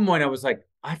at one point I was like,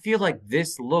 I feel like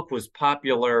this look was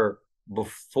popular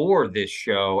before this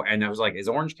show, and I was like, is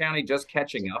Orange County just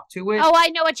catching up to it? Oh, I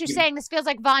know what you're saying. This feels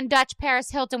like Von Dutch,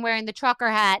 Paris Hilton wearing the trucker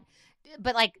hat,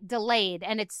 but like delayed,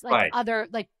 and it's like other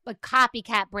like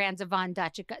copycat brands of Von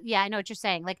Dutch. I know what you're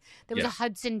saying. Like there was a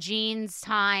Hudson Jeans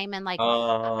time, and like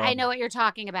I know what you're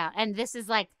talking about. And this is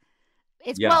like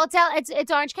it's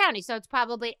Orange County, so it's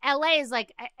probably LA is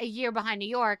like a year behind New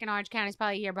York, and Orange County is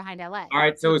probably a year behind LA. All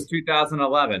right, so it's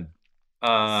 2011.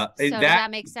 So does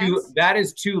that make sense? That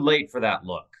is too late for that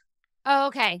look. Oh,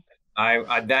 okay.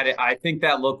 I think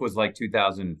that look was like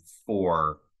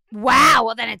 2004. Wow,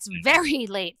 well then it's very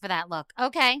late for that look.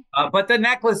 Okay. But the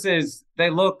necklaces,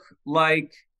 they look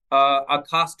like a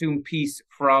costume piece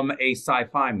from a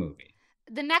sci-fi movie.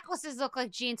 The necklaces look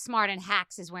like Jean Smart and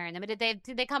Hacks is wearing them. Did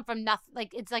they come from nothing?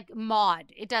 Like it's like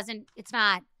mod. It's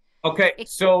not. Okay,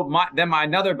 so my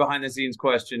another behind the scenes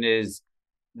question is,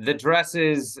 the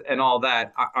dresses and all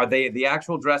that, are they the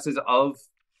actual dresses of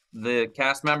the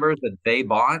cast members that they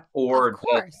bought, or? Of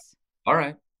course. All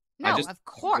right. No, of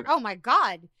course. Oh my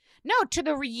God. No, to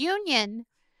the reunion,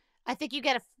 I think you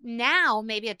get now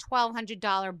maybe a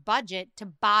 $1,200 budget to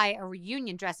buy a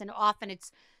reunion dress, and often it's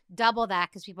double that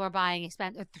because people are buying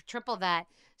triple that.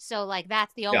 So like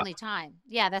that's the only time.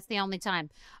 Yeah, that's the only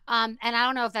time. And I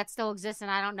don't know if that still exists, and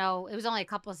I don't know. It was only a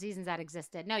couple of seasons that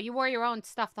existed. No, you wore your own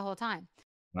stuff the whole time.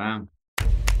 Wow.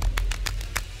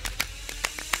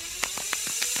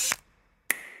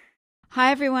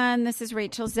 Hi, everyone. This is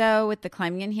Rachel Zoe with the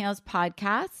Climbing in Heels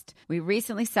podcast. We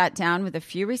recently sat down with a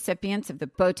few recipients of the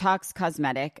Botox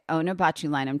Cosmetic,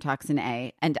 Onabotulinum Toxin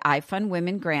A, and iFund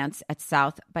Women grants at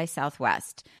South by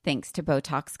Southwest, thanks to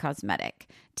Botox Cosmetic.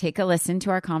 Take a listen to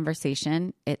our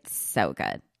conversation. It's so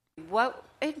good. What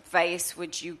advice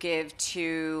would you give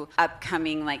to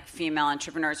upcoming female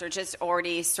entrepreneurs, or just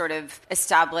already sort of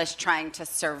established, trying to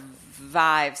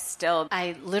survive still?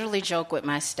 I literally joke with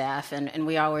my staff, and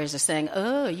we always are saying,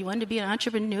 oh, you want to be an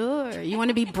entrepreneur? You want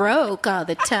to be broke all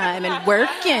the time and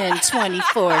working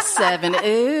 24/7?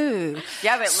 Ooh.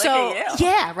 Yeah, but look at you.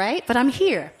 Yeah, right? But I'm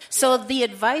here. So the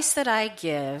advice that I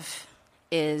give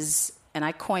is, and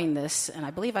I coined this, and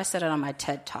I believe I said it on my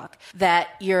TED Talk, that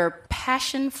your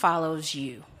passion follows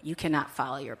you. You cannot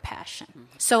follow your passion.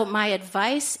 Mm-hmm. So my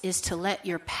advice is to let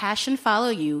your passion follow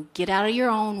you, get out of your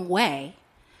own way,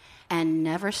 and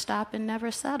never stop and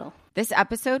never settle. This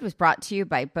episode was brought to you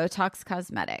by Botox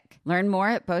Cosmetic. Learn more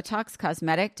at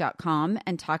BotoxCosmetic.com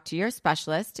and talk to your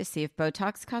specialist to see if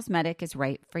Botox Cosmetic is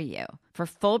right for you. For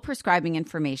full prescribing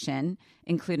information,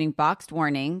 including boxed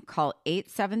warning, call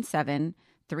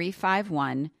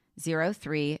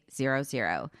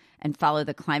 877-351-0300 and follow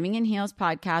the Climbing in Heels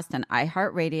podcast on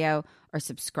iHeartRadio or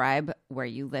subscribe where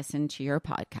you listen to your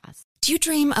podcast. Do you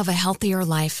dream of a healthier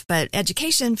life, but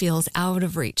education feels out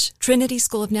of reach? Trinity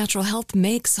School of Natural Health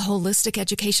makes holistic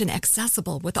education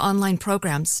accessible with online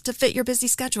programs to fit your busy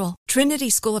schedule.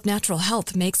 Trinity School of Natural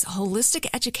Health makes holistic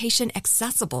education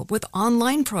accessible with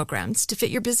online programs to fit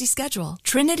your busy schedule.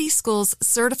 Trinity School's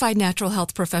Certified Natural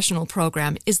Health Professional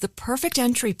Program is the perfect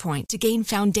entry point to gain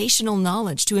foundational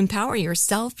knowledge to empower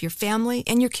yourself, your family,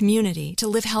 and your community to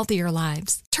live healthier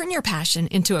lives. Turn your passion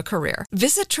into a career.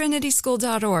 Visit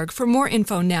trinityschool.org for more more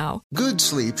info now. Good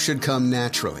sleep should come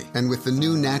naturally, and with the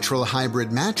new Natural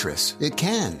Hybrid mattress, it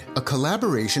can. A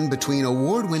collaboration between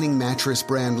award-winning mattress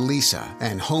brand Lisa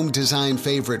and home design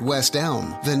favorite West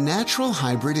Elm, the Natural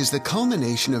Hybrid is the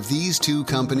culmination of these two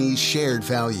companies' shared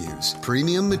values: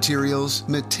 premium materials,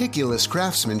 meticulous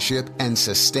craftsmanship, and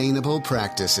sustainable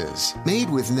practices. Made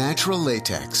with natural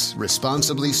latex,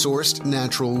 responsibly sourced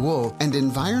natural wool, and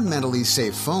environmentally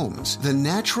safe foams, the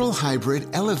Natural Hybrid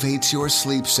elevates your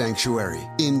sleep sanctuary,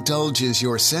 indulges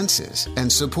your senses,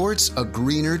 and supports a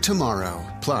greener tomorrow.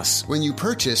 Plus, when you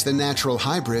purchase the Natural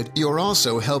Hybrid, you're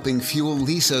also helping fuel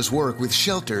Lisa's work with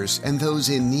shelters and those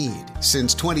in need.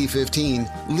 Since 2015,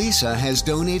 Lisa has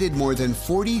donated more than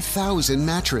 40,000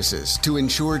 mattresses to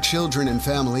ensure children and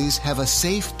families have a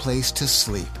safe place to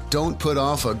sleep. Don't put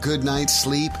off a good night's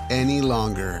sleep any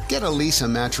longer. Get a Lisa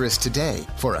mattress today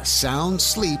for a sound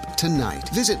sleep tonight.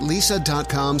 Visit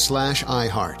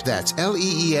lisa.com/iHeart. That's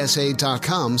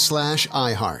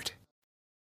LEESA.com/iHeart.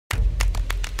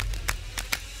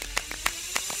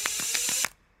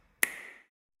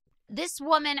 This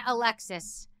woman,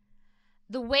 Alexis,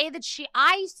 the way that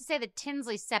I used to say that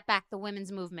Tinsley set back the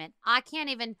women's movement. I can't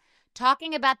even,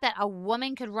 talking about that a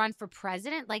woman could run for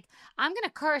president. Like, I'm going to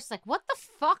curse. Like, what the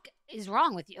fuck is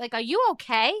wrong with you? Like, are you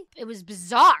okay? It was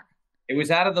bizarre. It was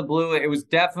out of the blue. It was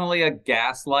definitely a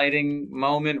gaslighting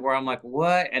moment where I'm like,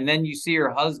 what? And then you see her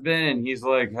husband and he's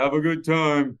like, have a good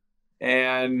time.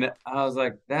 And I was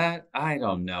like, I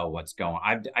don't know what's going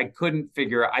on. I couldn't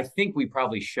figure out. I think we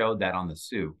probably showed that on the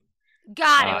soup.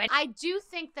 Got it. I do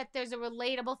think that there's a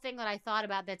relatable thing that I thought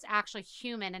about that's actually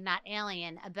human and not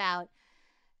alien about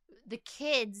the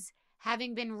kids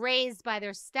having been raised by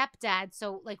their stepdad.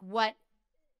 So, like,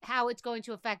 how it's going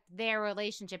to affect their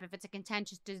relationship if it's a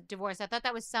contentious divorce. I thought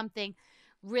that was something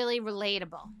really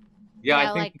relatable. Yeah,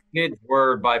 I think the kids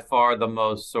were by far the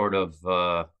most sort of,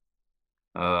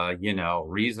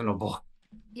 reasonable.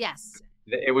 Yes.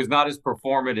 It was not as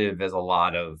performative as a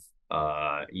lot of,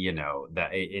 I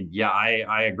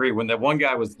agree. When that one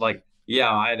guy was like,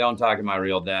 yeah, I don't talk to my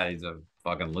real dad, he's a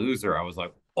fucking loser. I was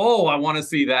like, oh, I want to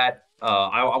see that.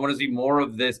 I want to see more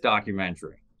of this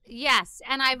documentary. Yes,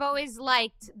 and I've always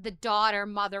liked the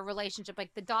daughter-mother relationship.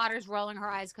 Like, the daughter's rolling her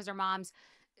eyes because her mom's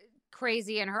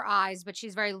crazy in her eyes, but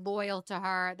she's very loyal to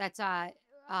her. That's her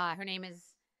name is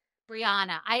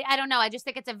Brianna. I don't know. I just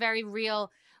think it's a very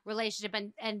real relationship,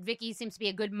 and Vicky seems to be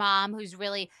a good mom who's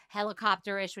really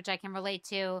helicopter-ish, which I can relate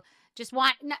to. Just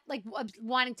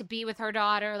wanting to be with her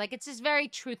daughter. Like, it's just very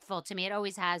truthful to me. It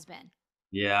always has been.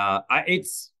 Yeah, I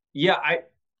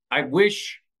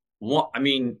wish. Well, I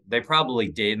mean, they probably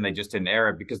did, and they just didn't air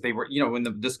it because they were, when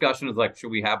the discussion was like, should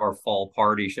we have our fall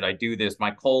party? Should I do this? My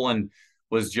colon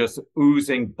was just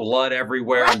oozing blood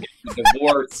everywhere. I'm getting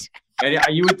divorced. And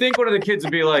you would think one of the kids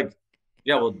would be like,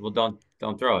 yeah, well, don't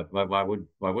throw it. Why would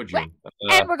you? Right.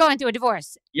 And we're going through a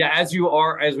divorce. Yeah, as we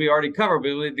already covered,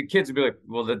 but the kids would be like,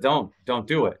 well, then don't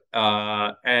do it.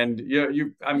 And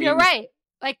you're right.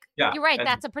 Like, yeah, you're right.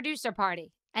 That's a producer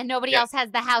party, and nobody else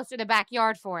has the house or the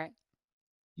backyard for it.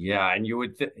 Yeah, and you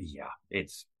would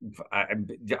it's I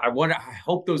wonder. I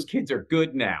hope those kids are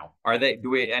good now. Are they?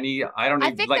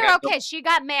 I think they're okay. She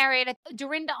got married.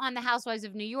 Dorinda on The Housewives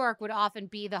of New York would often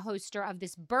be the hoster of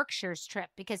this Berkshire's trip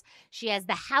because she has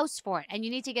the house for it, and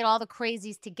you need to get all the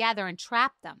crazies together and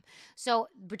trap them. So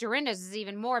Dorinda's is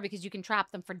even more because you can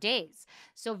trap them for days.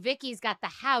 So Vicky's got the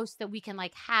house that we can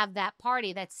have that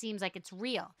party that seems like it's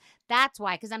real. That's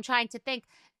why, because I'm trying to think.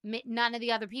 None of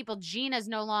the other people. Gina's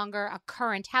no longer a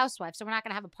current housewife, so we're not going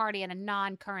to have a party at a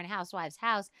non-current housewife's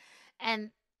house,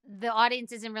 and the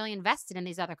audience isn't really invested in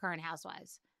these other current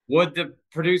housewives. Would the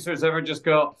producers ever just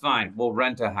go, fine, we'll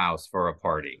rent a house for a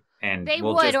party? And they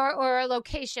would, or a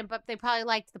location, but they probably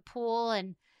liked the pool.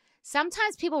 And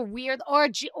sometimes people or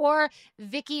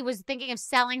Vicky was thinking of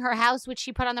selling her house, which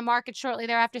she put on the market shortly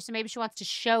thereafter, so maybe she wants to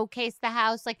showcase the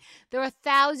house. Like, there are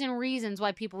 1,000 reasons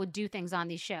why people would do things on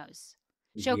these shows.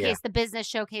 Showcase the business,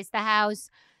 showcase the house.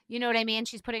 You know what I mean?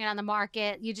 She's putting it on the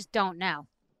market. You just don't know.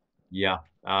 Yeah.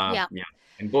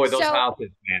 And boy, those houses,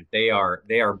 man, they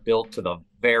are built to the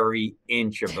very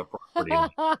inch of the property.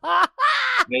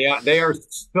 They are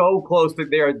so close to.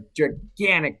 They are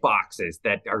gigantic boxes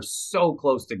that are so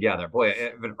close together. Boy,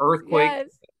 if an earthquake, it'd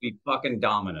be fucking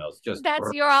dominoes.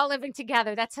 You're all living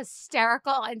together. That's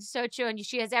hysterical and so true. And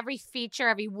she has every feature,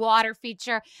 every water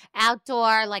feature,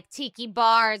 outdoor tiki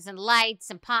bars and lights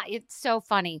and pot. It's so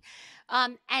funny.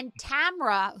 And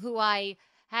Tamra, who I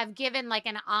have given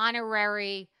an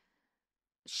honorary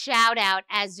shout out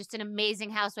as just an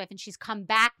amazing housewife, and she's come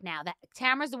back now. That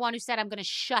Tamara's the one who said, I'm going to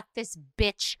shut this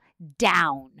bitch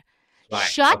down. Right.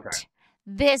 Shut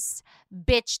this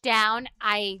bitch down.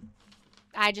 I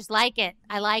just like it.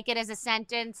 I like it as a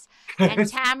sentence. And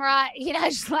Tamara, I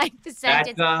just like the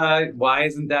sentence. Why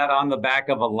isn't that on the back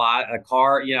of a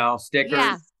car, stickers?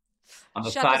 Yeah. On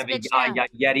the Shut side of this a bitch down.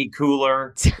 Yeti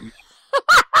cooler.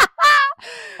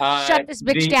 Shut this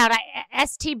bitch down.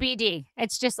 STBD.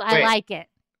 It's just, I like it.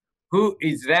 Who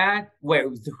is that? Wait,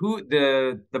 who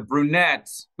the brunette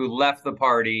who left the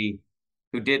party,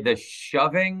 who did the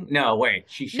shoving? No, wait,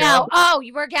 she shoved. No,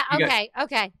 you were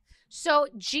okay. So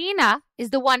Gina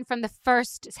is the one from the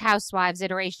first Housewives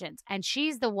iterations, and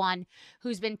she's the one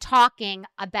who's been talking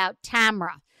about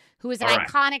Tamra, who is an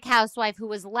iconic housewife who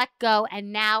was let go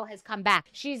and now has come back.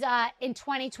 She's in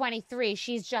 2023.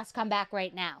 She's just come back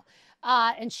right now.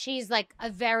 And she's like a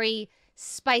very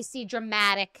spicy,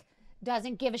 dramatic,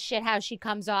 doesn't give a shit how she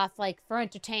comes off, like for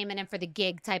entertainment and for the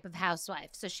gig type of housewife.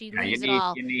 So she leaves it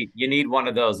all. You need one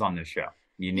of those on the show.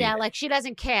 Like she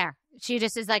doesn't care. She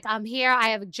just is like, I'm here. I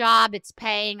have a job. It's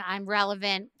paying. I'm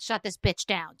relevant. Shut this bitch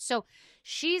down. So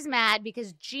she's mad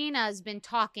because Gina's been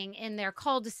talking in their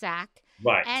cul-de-sac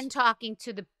and talking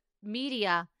to the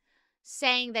media,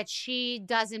 saying that she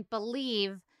doesn't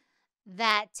believe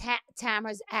that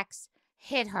Tamara's ex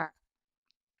hit her.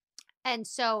 And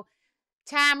so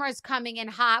Tamara's coming in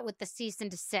hot with the cease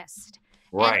and desist.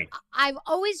 Right. And I've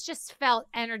always just felt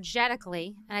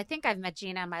energetically, and I think I've met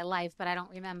Gina in my life, but I don't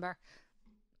remember,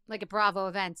 like at Bravo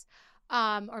events,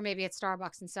 or maybe at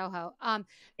Starbucks in Soho,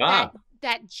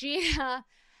 that Gina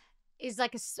is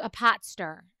like a pot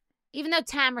stir. Even though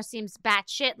Tamara seems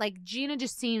batshit, like Gina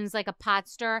just seems like a pot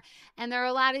stir. And there are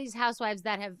a lot of these housewives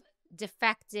that have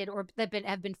defected or that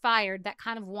have been fired that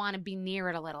kind of want to be near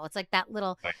it a little. It's like that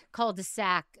little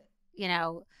cul-de-sac,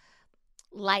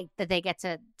 light that they get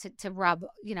to rub,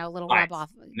 little rub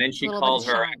off. And then she called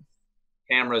her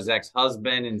Tamara's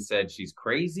ex-husband and said she's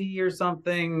crazy or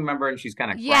something. Remember? And she's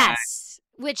kind of crying. Yes,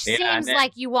 which seems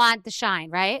like you want the shine,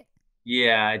 right?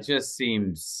 Yeah, it just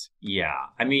seems,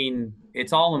 I mean,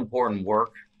 it's all important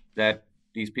work that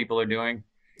these people are doing.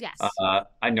 Yes.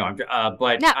 I know,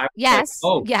 but no, yes.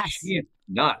 Like, yes. She is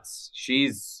nuts.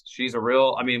 She's a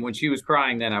real, I mean, when she was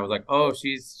crying then I was like, oh,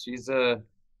 she's a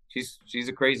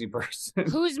crazy person.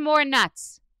 Who's more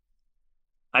nuts?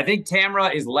 I think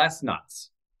Tamara is less nuts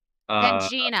than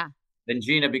Gina.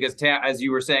 Because as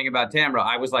you were saying about Tamara,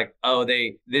 I was like, oh,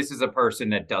 this is a person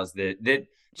that does this.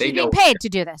 She's being paid to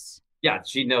do this. Yeah,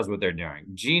 she knows what they're doing.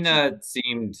 Gina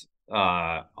seemed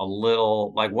a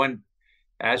little like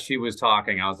as she was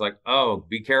talking, I was like, oh,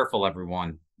 be careful,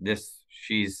 everyone.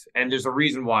 And there's a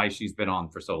reason why she's been on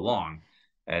for so long.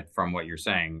 From what you're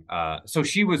saying. So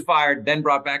she was fired, then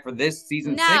brought back for this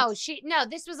season 6? No,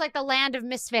 this was like the land of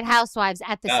misfit housewives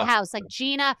at this house. Like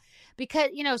Gina, because,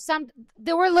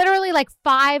 there were literally like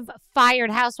 5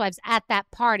 fired housewives at that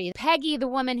party. Peggy, the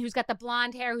woman who's got the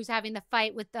blonde hair, who's having the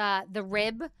fight with the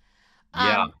rib.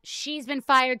 She's been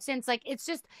fired since. Like, it's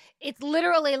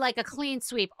literally like a clean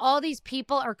sweep. All these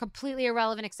people are completely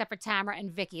irrelevant except for Tamara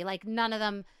and Vicky. Like, none of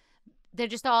them, they're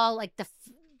just all like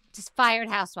just fired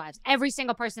housewives. Every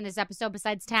single person in this episode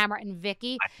besides Tamara and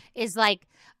Vicky is like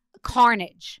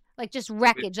carnage, like just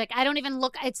wreckage. Like, I don't even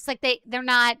look, it's like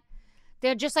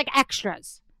they're just like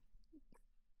extras.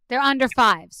 They're under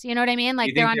 5s. You know what I mean?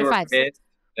 Like, they're under 5s.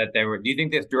 Do you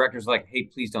think this director's like, hey,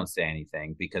 please don't say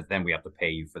anything because then we have to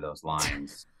pay you for those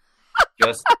lines.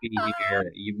 Just be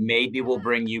here. Maybe we'll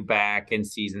bring you back in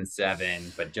season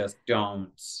 7, but just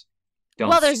don't.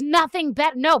 Well, there's nothing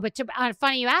better. No, but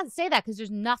funny you say that because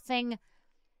there's nothing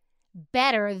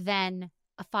better than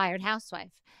a fired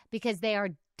housewife because they are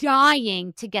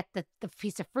dying to get the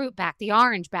piece of fruit back, the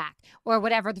orange back, or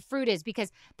whatever the fruit is,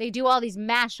 because they do all these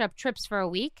mash-up trips for a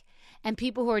week, and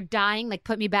people who are dying, like,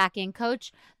 put me back in,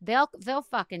 coach, they'll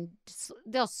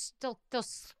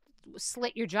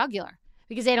slit your jugular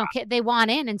because they don't they want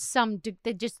in, and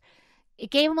it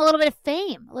gave them a little bit of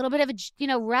fame, a little bit of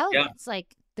relevance,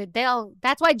 like.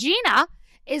 That's why Gina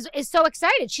is so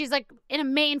excited. She's like in a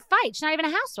main fight. She's not even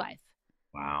a housewife.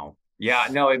 Wow. Yeah,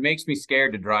 no, it makes me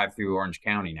scared to drive through Orange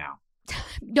County now.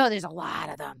 No, there's a lot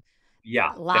of them.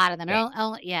 Yeah. A lot of them.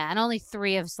 And only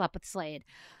 3 have slept with Slade.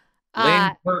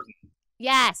 Lynn Curtin.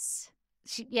 Yes.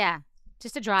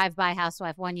 Just a drive-by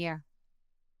housewife 1 year.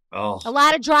 Oh. A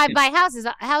lot of drive-by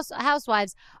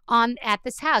housewives at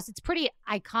this house. It's pretty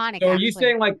iconic. So are you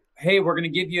saying like, hey, we're going to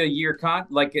give you a year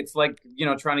like it's like,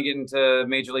 trying to get into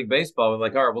Major League Baseball. We're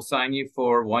like, all right, we'll sign you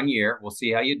for 1 year. We'll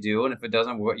see how you do. And if it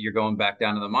doesn't work, you're going back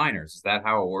down to the minors. Is that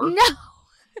how it works? No.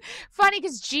 Funny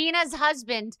because Gina's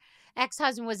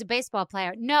ex-husband was a baseball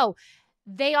player. No,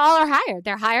 they all are hired.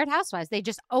 They're hired housewives. They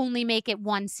just only make it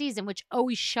 1 season, which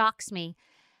always shocks me.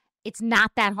 it's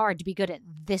not that hard to be good at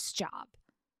this job.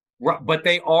 Right, but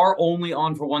they are only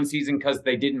on for one season because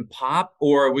they didn't pop,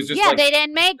 or it was just they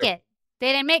didn't make it.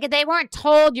 They didn't make it. They weren't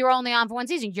told you're only on for one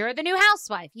season. You're the new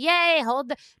housewife. Yay!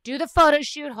 Do the photo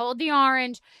shoot. Hold the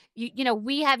orange.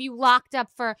 We have you locked up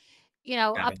for,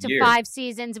 up to 5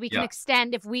 seasons. We can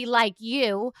extend if we like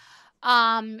you.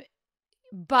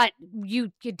 But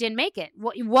you didn't make it.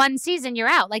 One season, you're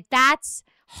out. Like, that's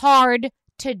hard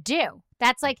to do.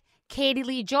 That's like Katie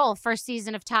Lee Joel, first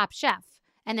season of Top Chef.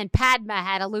 And then Padma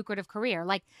had a lucrative career.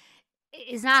 Like,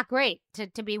 it's not great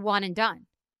to be one and done.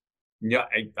 Yeah,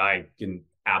 I can.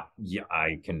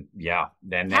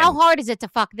 Then how hard is it to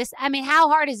fuck this? I mean, how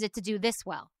hard is it to do this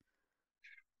well?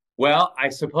 Well, I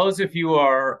suppose if you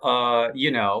are,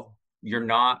 you're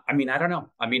not. I mean, I don't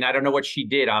know. I don't know what she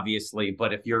did, obviously,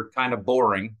 but if you're kind of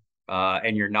boring,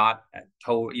 and you're not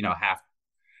half.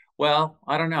 Well,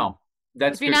 I don't know.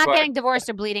 That's if you're not getting divorced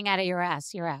or bleeding out of your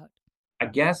ass, you're out. I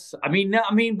guess.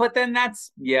 But then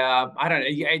that's I don't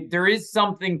know. There is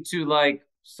something to like.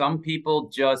 Some people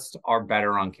just are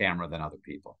better on camera than other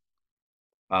people.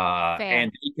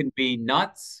 And you can be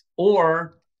nuts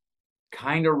or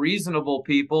kind of reasonable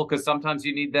people, because sometimes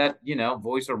you need that,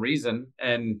 voice of reason.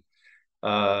 And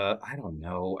I don't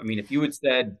know. I mean, if you had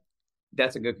said,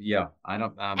 that's a good, I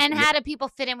don't. And how do people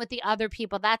fit in with the other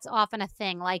people? That's often a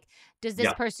thing. Like, does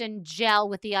this person gel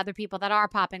with the other people that are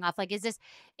popping off? Like,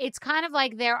 it's kind of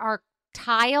like there are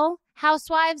tile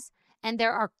housewives and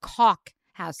there are caulk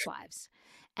housewives.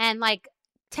 And like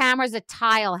Tamara's a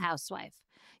tile housewife.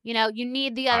 You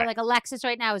need the other, like Alexis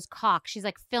right now is caulk. She's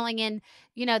like filling in,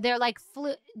 they're like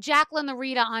Jacqueline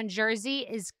Larita on Jersey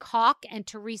is caulk and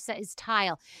Teresa is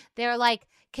tile. They're like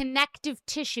connective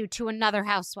tissue to another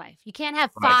housewife. You can't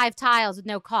have 5 tiles with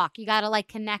no caulk. You got to like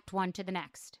connect one to the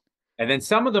next. And then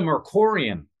some of them are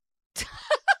Corian.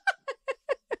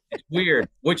 It's weird,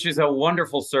 which is a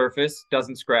wonderful surface.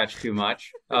 Doesn't scratch too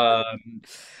much. What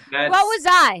was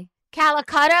I?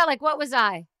 Calcutta? Like, what was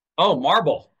I? Oh,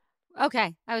 marble.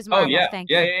 Okay, I was marble. Thank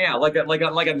you. Yeah. Like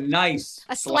a nice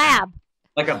slab.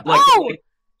 Like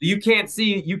you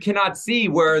cannot see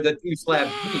where the 2 slabs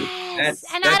meet. And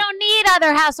I don't need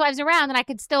other housewives around, and I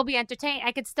could still be entertained.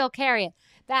 I could still carry it.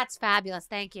 That's fabulous.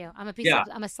 Thank you. I'm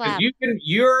a slab.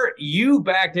 You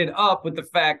backed it up with the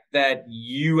fact that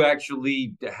you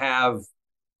actually have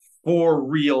 4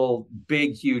 real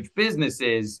big, huge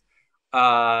businesses.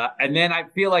 And then I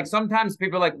feel like sometimes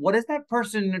people are like, what is that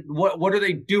person? What are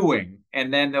they doing?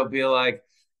 And then they'll be like,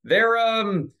 they're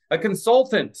a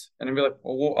consultant. And I'll be like,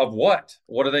 well, of what?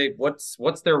 What do they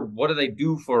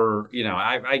do for,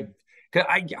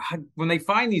 when they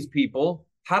find these people,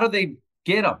 how do they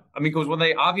get them? I mean, because when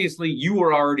you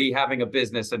were already having a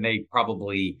business and they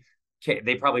probably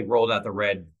rolled out the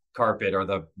red carpet or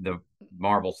the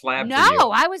marble slab.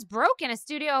 No, I was broke in a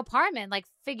studio apartment, like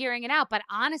figuring it out, but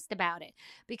honest about it,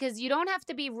 because you don't have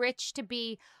to be rich to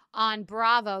be on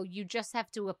Bravo. You just have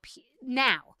to appear.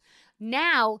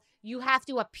 Now you have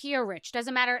to appear rich.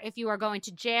 Doesn't matter if you are going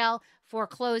to jail,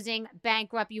 foreclosing,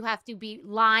 bankrupt. You have to be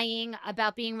lying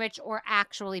about being rich or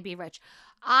actually be rich.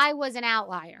 I was an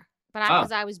outlier, but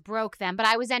because I was broke then, but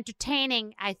I was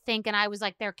entertaining, I think, and I was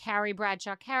like their Carrie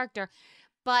Bradshaw character.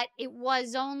 But it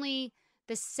was only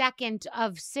the second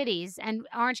of cities, and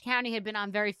Orange County had been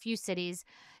on very few cities.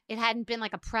 It hadn't been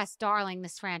like a press darling,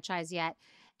 this franchise, yet.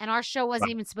 And our show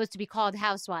wasn't even supposed to be called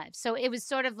Housewives. So it was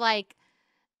sort of like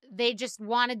they just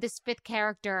wanted this 5th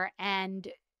character, and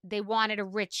they wanted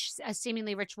a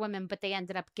seemingly rich woman, but they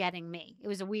ended up getting me. It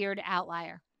was a weird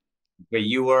outlier. But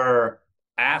you were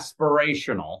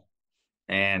aspirational,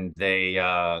 and they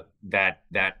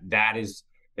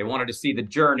they wanted to see the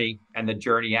journey, and the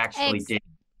journey actually did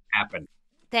happen.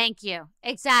 Thank you.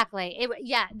 Exactly.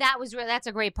 That's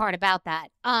a great part about that.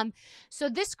 So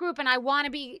this group, and I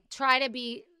want to try to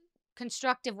be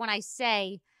constructive when I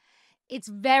say it's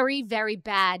very, very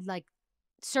bad, like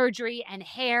surgery and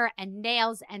hair and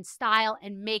nails and style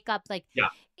and makeup. Like,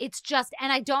 it's just,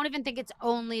 and I don't even think it's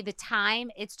only the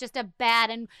time. It's just a bad,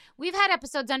 and we've had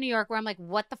episodes on New York where I'm like,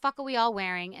 what the fuck are we all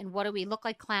wearing? And what do we look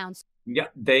like, clowns? Yeah,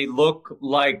 they look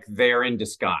like they're in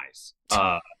disguise.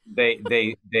 They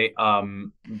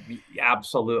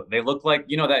absolutely, they look like,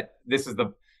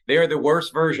 that they are the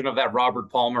worst version of that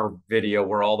Robert Palmer video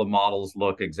where all the models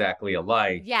look exactly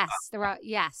alike. Yes,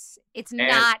 it's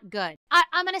not good.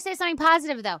 I'm going to say something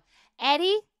positive though.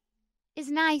 Eddie is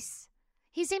nice.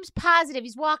 He seems positive.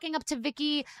 He's walking up to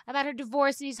Vicky about her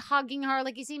divorce and he's hugging her.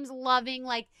 Like, he seems loving.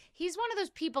 Like, he's one of those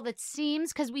people that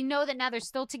seems, because we know that now they're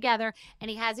still together and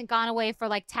he hasn't gone away for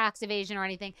like tax evasion or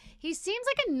anything. He seems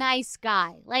like a nice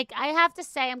guy. Like, I have to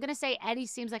say, I'm going to say Eddie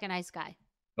seems like a nice guy.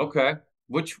 Okay.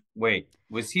 Wait,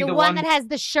 was he The the one that has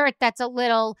the shirt that's a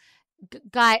little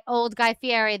old Guy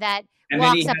Fieri that And then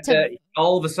walks he up had to.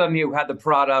 all of a sudden he had the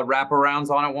Prada wraparounds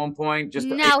on at one point.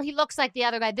 No, he looks like the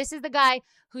other guy. This is the guy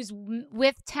who's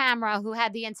with Tamra, who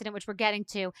had the incident, which we're getting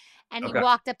to. And he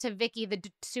walked up to Vicky, the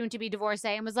soon-to-be divorcee,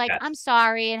 and was like, I'm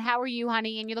sorry, and how are you,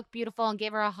 honey? And you look beautiful, and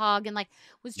gave her a hug, and like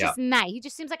was just nice. He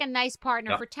just seems like a nice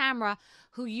partner for Tamra,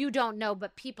 who you don't know,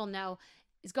 but people know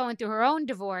is going through her own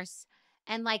divorce.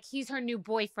 And like he's her new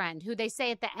boyfriend, who they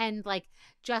say at the end like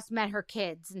just met her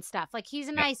kids and stuff. Like he's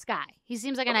a nice guy. He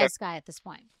seems like a nice guy at this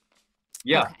point.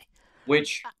 Yeah,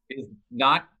 which is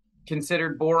not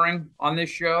considered boring on this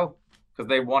show because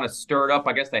they want to stir it up.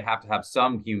 I guess they have to have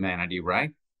some humanity,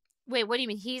 right? Wait, what do you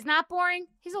mean? He's not boring?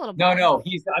 He's a little boring. No,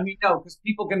 no, because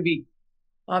people can be,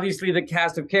 obviously the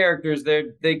cast of characters,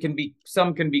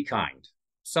 some can be kind.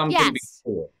 Some can be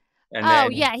cool.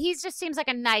 And he just seems like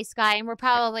a nice guy, and we're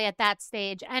probably at that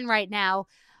stage. And right now,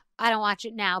 I don't watch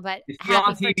it now, but is he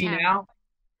on TV now?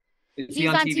 He's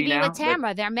on TV with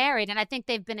Tamra. They're married, and I think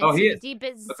they've been in CBD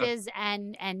businesses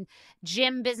and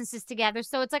gym businesses together.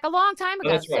 So it's like a long time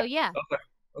ago. That's right. So yeah.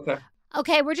 Okay.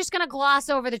 Okay, we're just gonna gloss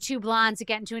over the two blondes to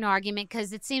get into an argument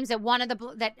because it seems that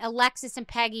that Alexis and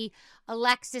Peggy,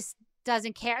 Alexis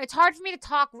doesn't care. It's hard for me to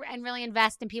talk and really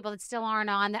invest in people that still aren't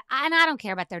on. And I don't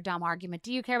care about their dumb argument.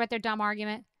 Do you care about their dumb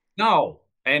argument? No.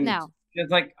 And no.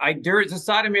 It's like there's a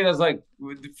side of me that's like,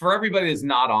 for everybody that's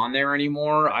not on there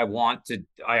anymore, it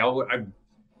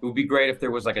would be great if there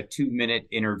was like a 2-minute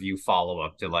interview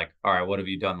follow-up to like, all right,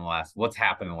 what's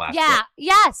happened in the last week?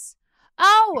 Yes.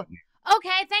 Oh,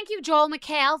 okay. Thank you, Joel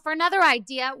McHale, for another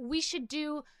idea. We should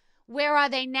do Where Are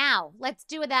They Now? Let's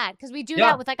do that. Because we do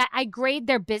that with like, I grade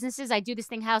their businesses. I do this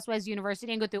thing, Housewives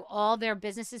University, and go through all their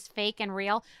businesses, fake and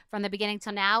real, from the beginning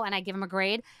till now, and I give them a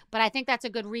grade. But I think that's a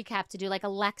good recap to do, like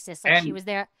Alexis. Like she was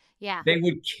there. Yeah. They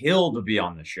would kill to be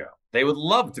on the show. They would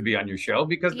love to be on your show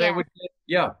because they would,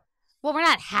 Well, we're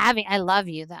not having, I love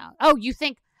you though. Oh, you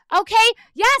think, okay,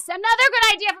 yes, another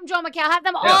good idea from Joel McHale. Have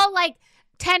them all like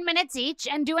 10 minutes each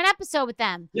and do an episode with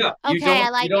them. Yeah. Okay,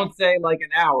 you don't say like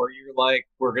an hour. You're like,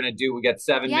 we got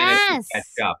 7 minutes to catch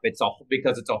up.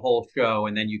 Because it's a whole show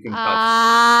and then you can cut.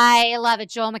 I love it.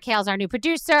 Joel McHale's our new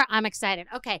producer. I'm excited.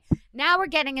 Okay. Now we're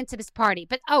getting into this party.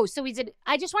 But I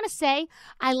just want to say,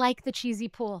 I like the cheesy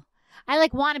pool. I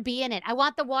like want to be in it. I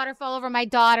want the waterfall over my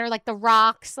daughter, like the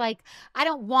rocks. Like I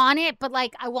don't want it, but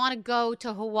like I want to go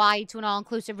to Hawaii to an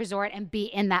all-inclusive resort and be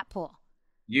in that pool.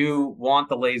 You want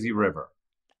the lazy river.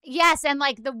 Yes, and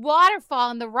like the waterfall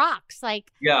and the rocks,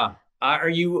 like. Yeah. Do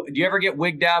you ever get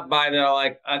wigged out by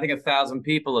I think 1,000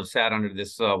 people have sat under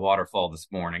this waterfall this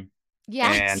morning.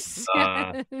 Yes.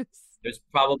 And it's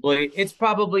probably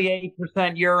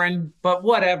 8% urine, but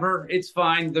whatever. It's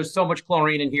fine. There's so much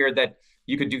chlorine in here that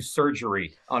you could do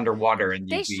surgery underwater and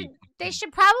they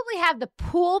should probably have the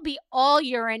pool be all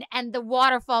urine and the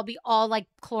waterfall be all like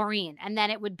chlorine, and then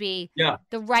it would be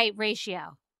the right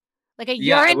ratio. Like a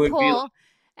urine pool.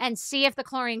 And see if the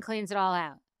chlorine cleans it all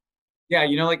out. Yeah,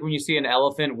 like when you see an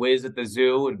elephant whiz at the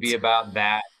zoo, it would be about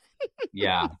that.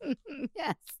 Yeah.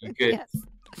 Yes. You could. Yes.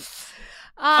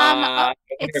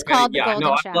 It's called the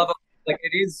Golden Shower. I love it.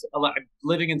 It is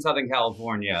living in Southern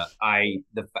California.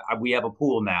 We have a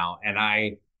pool now,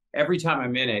 and every time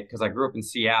I'm in it, because I grew up in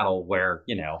Seattle, where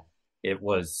it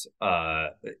was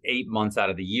 8 months out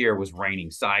of the year was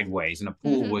raining sideways, and a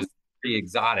pool was pretty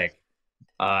exotic.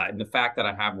 And the fact that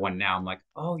I have one now, I'm like,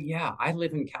 oh yeah, I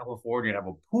live in California and have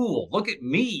a pool. Look at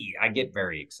me. I get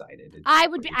very excited.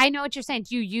 I know what you're saying.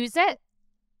 Do you use it?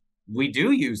 We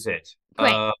do use it.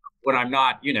 When I'm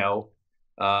not,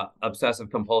 obsessive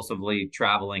compulsively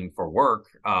traveling for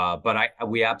work. But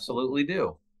we absolutely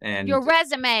do. And your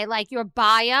resume, like your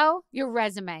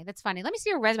resume. That's funny. Let me see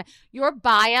your resume. Your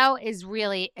bio is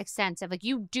really extensive. Like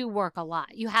you do work a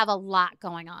lot. You have a lot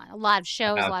going on. A lot of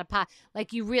shows, a lot of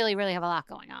like you really, really have a lot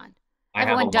going on.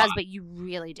 Everyone does, but you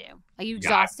really do. Are you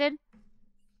exhausted?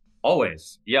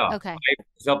 Always. Yeah. Okay. I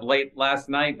was up late last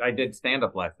night. I did stand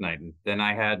up last night, and then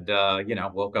I had,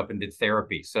 woke up and did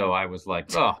therapy. So I was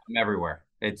like, oh, I'm everywhere.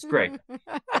 It's great.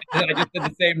 I just did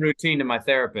the same routine to my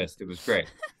therapist. It was great.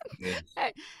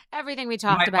 Everything we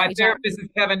talked about. My therapist is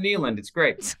Kevin Nealon. It's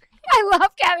great. I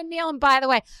love Kevin Nealon, by the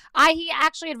way. He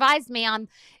actually advised me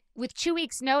with 2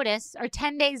 weeks notice or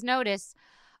 10 days notice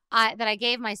that I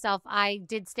gave myself. I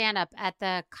did stand up at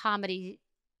the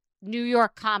New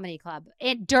York Comedy Club.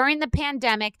 During the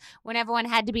pandemic, when everyone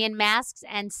had to be in masks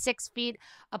and 6 feet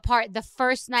apart, the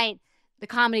first night the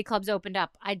comedy clubs opened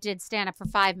up, I did stand up for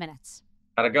 5 minutes.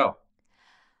 How'd it go?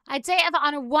 I'd say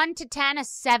on a 1 to 10, a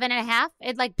 7.5.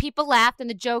 It people laughed and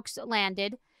the jokes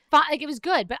landed. fun. Like, it was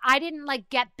good, but I didn't like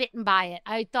get bitten by it.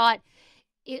 I thought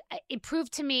it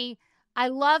proved to me I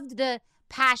loved the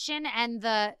passion and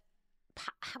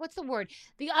what's the word?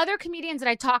 The other comedians that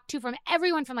I talked to, from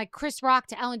everyone from like Chris Rock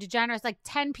to Ellen DeGeneres, like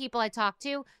 10 people I talked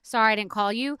to. Sorry, I didn't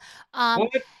call you. What?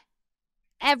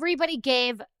 Everybody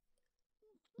gave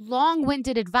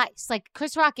long-winded advice. Like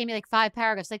Chris Rock gave me like 5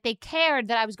 paragraphs. Like they cared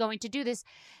that I was going to do this,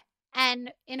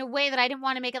 and in a way that I didn't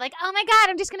want to make it like, oh my God,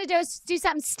 I'm just going to do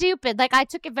something stupid. Like I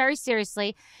took it very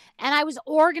seriously, and I was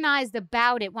organized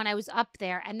about it when I was up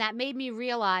there. And that made me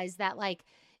realize that like,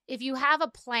 if you have a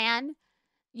plan,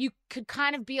 you could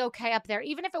kind of be okay up there.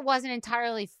 Even if it wasn't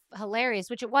entirely hilarious,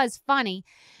 which it was funny,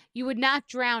 you would not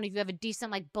drown if you have a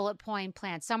decent like bullet point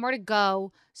plan, somewhere to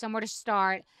go, somewhere to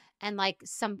start, and like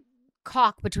some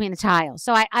caulk between the tiles.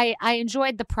 So I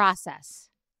enjoyed the process.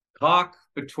 Caulk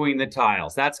between the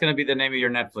tiles. That's going to be the name of your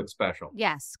Netflix special.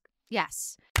 Yes.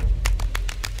 Yes.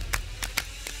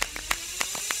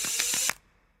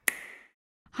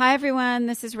 Hi, everyone.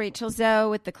 This is Rachel Zoe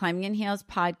with the Climbing in Heels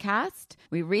podcast.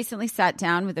 We recently sat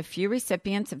down with a few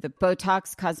recipients of the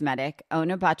Botox Cosmetic,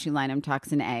 Onabotulinum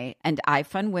Toxin A, and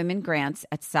iFund Women grants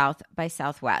at South by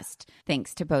Southwest,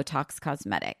 thanks to Botox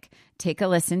Cosmetic. Take a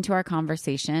listen to our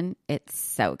conversation. It's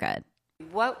so good.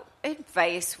 What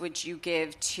advice would you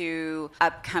give to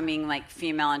upcoming like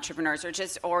female entrepreneurs, or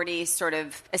just already sort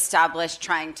of established,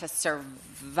 trying to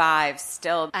survive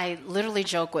still? I literally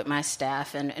joke with my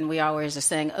staff, and we always are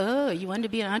saying, oh, you want to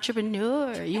be an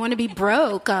entrepreneur? You want to be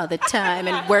broke all the time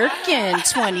and working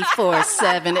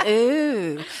 24/7?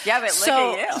 Ooh. Yeah, but look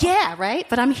at you. Yeah, right?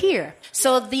 But I'm here.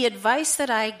 So the advice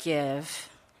that I give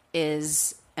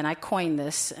is, and I coined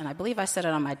this, and I believe I said it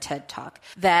on my TED Talk,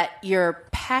 that your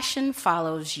passion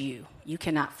follows you. You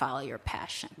cannot follow your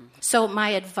passion. Mm-hmm. So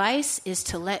my advice is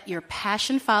to let your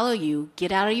passion follow you,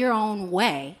 get out of your own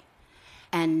way,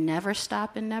 and never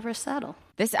stop and never settle.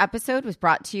 This episode was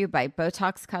brought to you by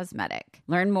Botox Cosmetic.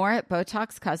 Learn more at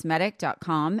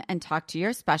BotoxCosmetic.com and talk to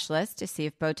your specialist to see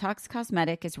if Botox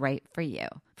Cosmetic is right for you.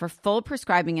 For full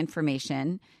prescribing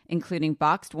information, including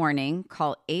boxed warning,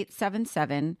 call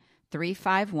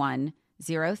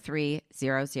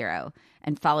 877-351-0300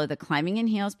 and follow the Climbing in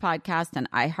Heels podcast on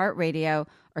iHeartRadio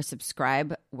or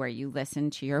subscribe where you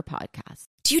listen to your podcast.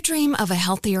 Do you dream of a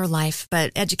healthier life,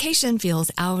 but education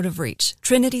feels out of reach?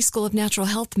 Trinity School of Natural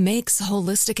Health makes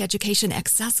holistic education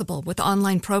accessible with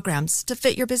online programs to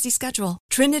fit your busy schedule.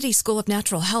 Trinity School of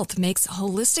Natural Health makes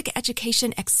holistic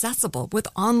education accessible with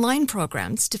online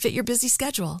programs to fit your busy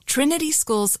schedule. Trinity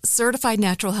School's Certified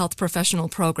Natural Health Professional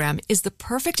Program is the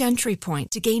perfect entry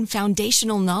point to gain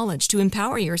foundational knowledge to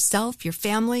empower yourself, your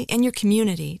family, and your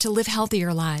community to live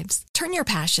healthier lives. Turn your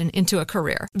passion into a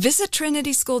career. Visit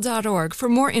trinityschool.org for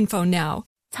more info now.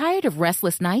 Tired of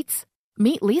restless nights?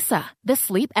 Meet Lisa, the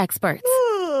sleep experts.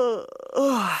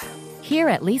 Here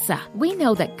at Lisa, we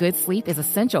know that good sleep is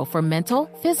essential for mental,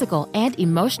 physical, and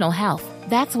emotional health.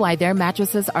 That's why their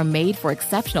mattresses are made for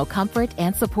exceptional comfort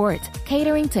and support,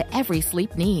 catering to every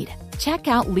sleep need. Check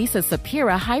out Lisa's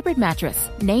Sapira Hybrid Mattress,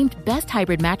 named Best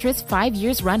Hybrid Mattress 5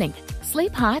 years running.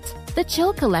 Sleep hot? The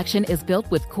Chill Collection is built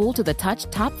with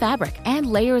cool-to-the-touch top fabric and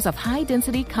layers of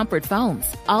high-density comfort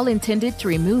foams, all intended to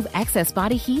remove excess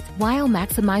body heat while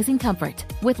maximizing comfort.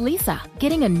 With Lisa,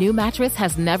 getting a new mattress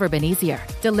has never been easier.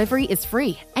 Delivery is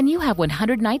free, and you have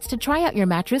 100 nights to try out your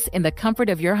mattress in the comfort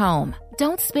of your home.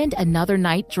 Don't spend another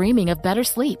night dreaming of better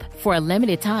sleep. For a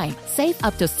limited time, save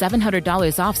up to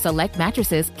 $700 off select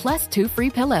mattresses plus 2 free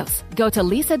pillows. Go to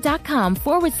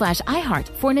lisa.com/iHeart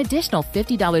for an additional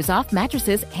 $50 off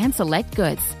mattresses and select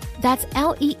goods. That's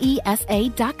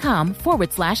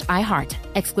LEESA.com/iHeart.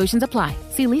 Exclusions apply.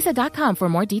 See lisa.com for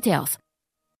more details.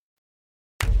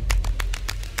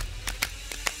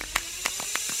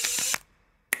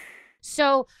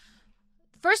 So,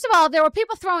 first of all, there were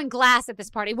people throwing glass at this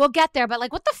party. We'll get there, but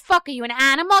like, what the fuck? Are you an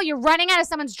animal? You're running out of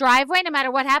someone's driveway no matter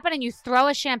what happened, and you throw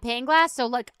a champagne glass? So,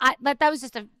 like, that was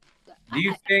just a... Do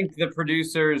you think the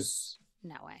producers...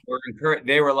 No way.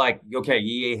 They were like, okay,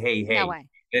 hey. No way.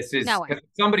 This is... No way. If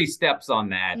somebody steps on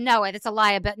that... No way. That's a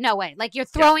liability. No way. Like, you're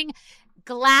throwing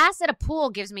glass at a pool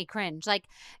gives me cringe. Like,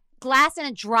 glass in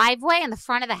a driveway in the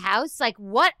front of the house? Like,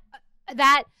 what?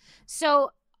 That...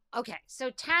 So... Okay, so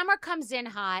Tamara comes in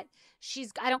hot.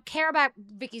 I don't care about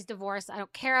Vicky's divorce. I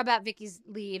don't care about Vicky's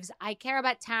leaves. I care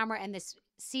about Tamara and this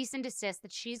cease and desist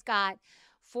that she's got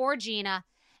for Gina.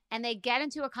 And they get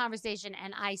into a conversation,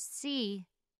 and I see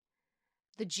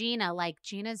the Gina, like,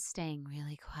 Gina's staying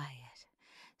really quiet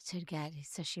so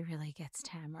she really gets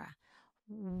Tamara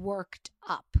worked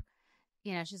up.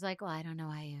 You know, she's like, well, I don't know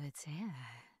why you would say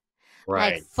that.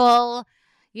 Right. Like, full,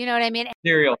 you know what I mean?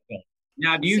 Serial killer.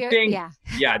 Now, do you think?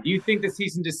 Yeah. Do you think the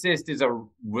cease and desist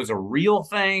was a real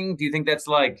thing? Do you think that's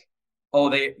like, oh,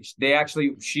 they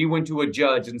actually, she went to a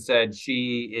judge and said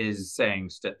she is saying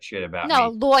shit about me? No, a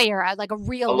lawyer, like a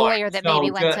real lawyer that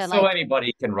maybe went to so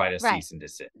anybody can write a cease and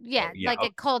desist. Yeah, like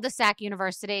at Cul-de-sac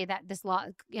University,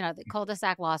 the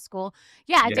Cul-de-sac Law School.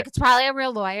 Yeah, I think it's probably a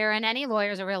real lawyer, and any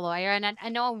lawyer is a real lawyer, and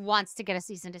no one wants to get a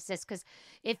cease and desist because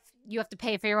if you have to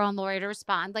pay for your own lawyer to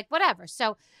respond, like whatever.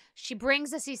 So she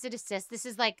brings a cease and desist. This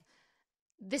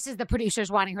is the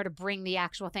producers wanting her to bring the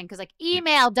actual thing because like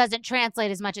email doesn't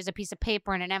translate as much as a piece of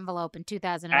paper in an envelope in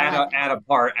 2011.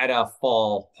 At a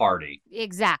fall party.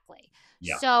 Exactly.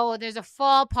 Yeah. So there's a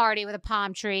fall party with a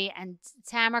palm tree, and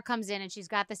Tamara comes in and she's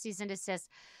got the cease and desist.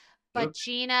 But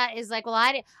Gina is like, well,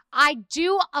 I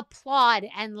do applaud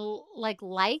and like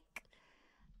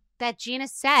that Gina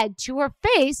said to her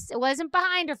face, it wasn't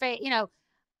behind her face.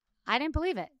 I didn't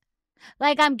believe it.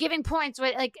 Like, I'm giving points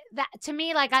with like that to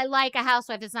me. Like, I like a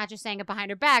housewife that's not just saying it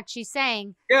behind her back. She's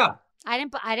saying, yeah, I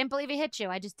didn't believe he hit you.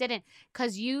 I just didn't.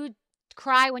 Because you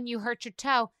cry when you hurt your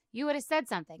toe. You would have said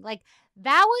something. Like,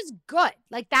 that was good.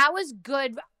 Like, that was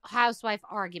good housewife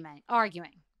arguing,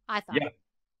 I thought.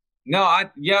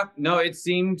 Yeah. No, it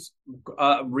seemed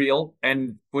real.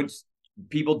 And which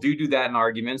people do that in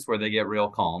arguments where they get real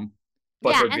calm.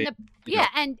 But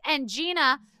and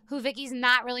Gina, who Vicky's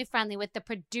not really friendly with, the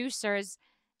producers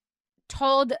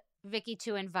told Vicky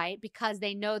to invite because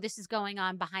they know this is going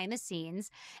on behind the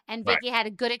scenes. And Vicky had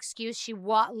a good excuse. She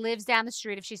lives down the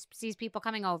street. If she sees people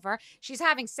coming over, she's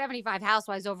having 75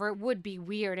 housewives over. It would be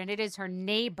weird. And it is her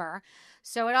neighbor.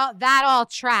 So that all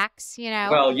tracks,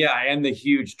 Well, yeah. And the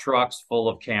huge trucks full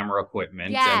of camera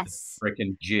equipment. Yes. And the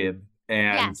freaking jib.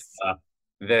 And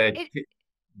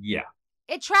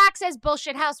it tracks as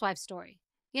bullshit housewife story.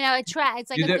 It's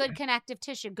like a good connective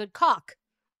tissue, good caulk.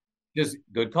 Just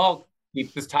good caulk.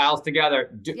 Keep the tiles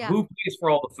together. Who pays for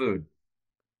all the food?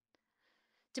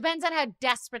 Depends on how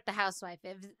desperate the housewife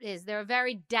is. There are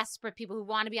very desperate people who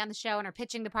want to be on the show and are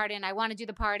pitching the party, and I want to do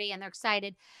the party, and they're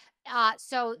excited.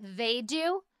 So they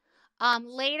do.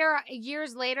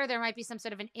 Years later, there might be some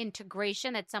sort of an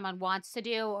integration that someone wants to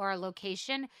do or a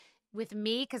location with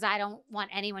me because I don't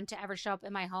want anyone to ever show up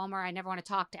in my home, or I never want to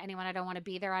talk to anyone. I don't want to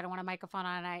be there. I don't want a microphone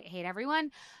on, and I hate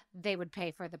everyone. They would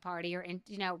pay for the party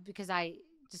because I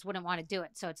just wouldn't want to do it.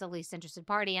 So it's the least interested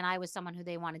party. And I was someone who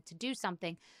they wanted to do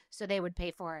something, so they would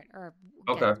pay for it or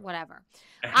whatever.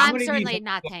 I'm certainly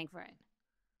not paying for it.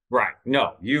 Right.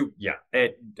 No,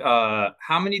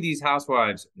 how many of these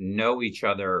housewives know each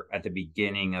other at the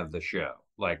beginning of the show?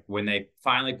 Like when they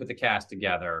finally put the cast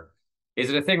together, is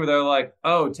it a thing where they're like,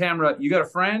 oh, Tamara, you got a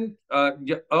friend?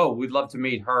 We'd love to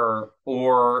meet her.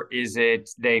 Or is it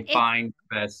they find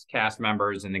the best cast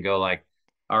members and they go like,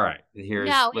 all right,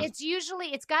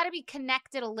 it's got to be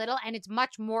connected a little, and it's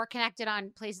much more connected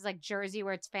on places like Jersey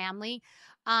where it's family.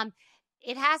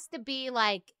 It has to be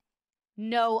like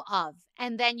know of,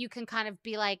 and then you can kind of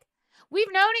be like,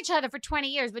 we've known each other for 20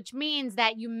 years, which means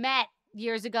that you met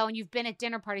years ago and you've been at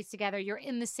dinner parties together. You're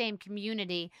in the same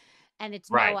community, and it's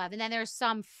know of. And then there's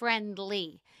some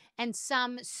friendly and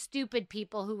some stupid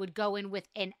people who would go in with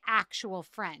an actual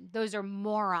friend. Those are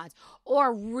morons.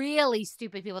 Or really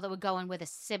stupid people that would go in with a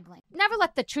sibling. Never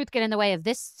let the truth get in the way of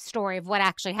this story of what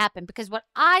actually happened, because what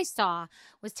I saw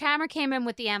was Tamara came in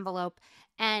with the envelope,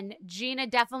 and Gina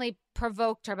definitely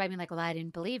provoked her by being like, well, I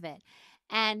didn't believe it.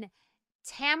 And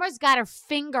Tamara's got her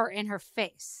finger in her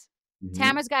face. Mm-hmm.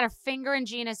 Tamara's got her finger in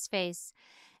Gina's face.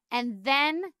 And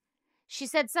then she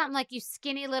said something like, you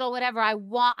skinny little whatever,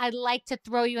 I'd like to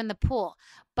throw you in the pool.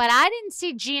 But I didn't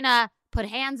see Gina put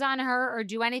hands on her or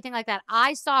do anything like that.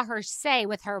 I saw her say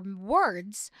with her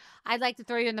words, I'd like to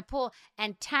throw you in the pool,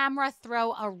 and Tamara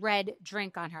throw a red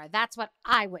drink on her. That's what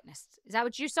I witnessed. Is that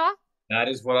what you saw? That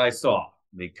is what I saw,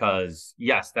 because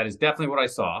yes, that is definitely what I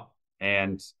saw.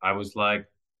 And I was like,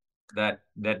 that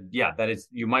is,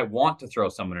 you might want to throw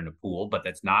someone in a pool, but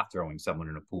that's not throwing someone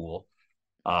in a pool.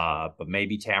 But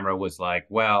maybe Tamara was like,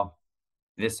 well,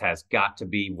 this has got to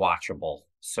be watchable.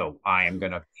 So I am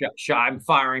going to, I'm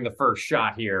firing the first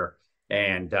shot here.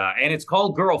 And it's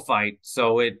called Girl Fight.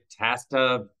 So it has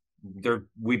to,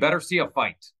 we better see a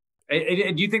fight.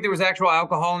 Do you think there was actual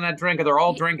alcohol in that drink? Are they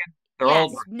all drinking? They're all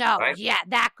drinking, no, right? Yeah,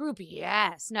 that group,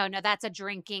 yes. No, that's a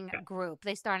drinking group.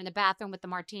 They start in the bathroom with the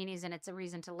martinis, and it's a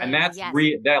reason to live. And that's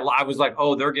I was like,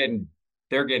 oh, they're getting,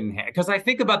 because I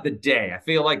think about the day. I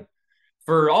feel like,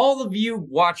 for all of you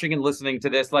watching and listening to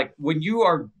this, like when you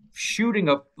are shooting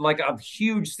a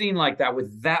huge scene like that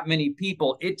with that many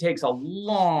people, it takes a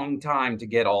long time to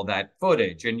get all that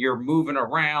footage, and you're moving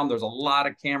around. There's a lot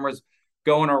of cameras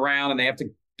going around, and they have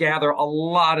to gather a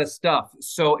lot of stuff.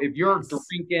 So if you're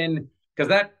drinking, because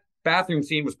that bathroom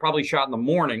scene was probably shot in the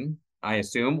morning, I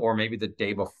assume, or maybe the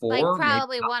day before. Like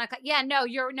probably 1 o'clock. Yeah, no,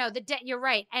 you're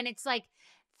right. And it's like,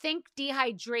 think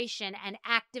dehydration and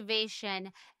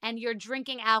activation, and you're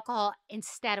drinking alcohol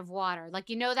instead of water. Like,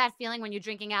 you know that feeling when you're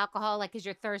drinking alcohol, like, because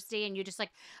you're thirsty and you're just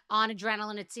like on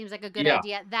adrenaline. It seems like a good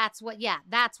idea. That's what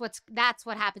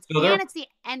happens. So and it's the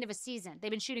end of a season.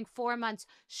 They've been shooting 4 months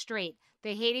straight.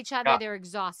 They hate each other. They're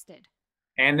exhausted.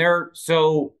 And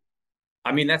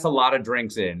I mean, that's a lot of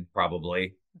drinks in,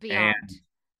 probably. Beyond.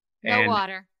 No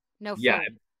water, no food. Yeah.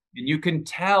 And you can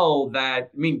tell that,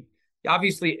 I mean,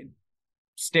 obviously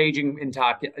staging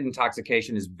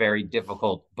intoxication is very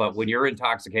difficult, but when you're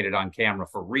intoxicated on camera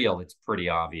for real, it's pretty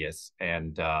obvious.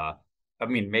 And I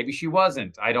mean, maybe she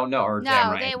wasn't. I don't know. Or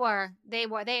no, they were.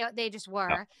 They just were.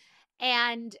 Yeah.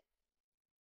 And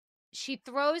she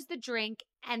throws the drink,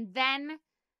 and then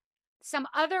some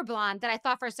other blonde that I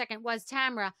thought for a second was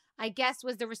Tamra, I guess,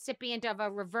 was the recipient of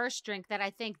a reverse drink that I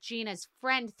think Gina's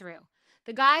friend threw.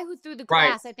 The guy who threw the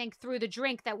glass, I think, threw the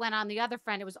drink that went on the other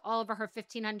friend. It was all over her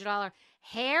 $1,500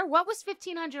 hair. What was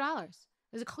 $1,500? It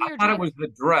was a clear drink. I thought it was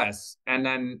the dress, and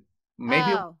then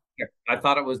maybe I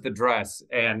thought it was the dress,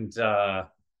 and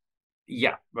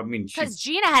yeah, I mean, because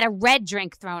Gina had a red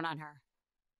drink thrown on her.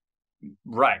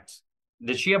 Right?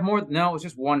 Did she have more? No, it was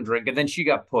just one drink, and then she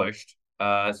got pushed.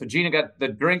 So Gina got the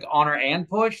drink on her and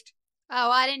pushed.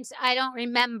 Oh, I don't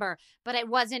remember, but it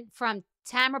wasn't from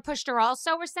Tamra pushed her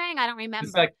also, we're saying? I don't remember.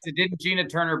 It's like, didn't Gina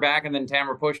turn her back and then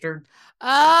Tamra pushed her?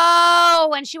 Oh,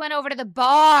 when she went over to the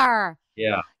bar.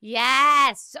 Yeah.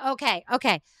 Yes. Okay.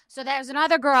 So there's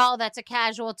another girl that's a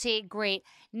casualty. Great.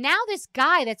 Now this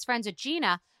guy that's friends with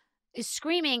Gina is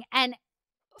screaming and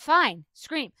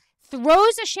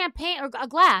throws a champagne or a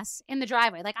glass in the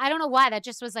driveway. Like, I don't know why. That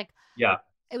just was like,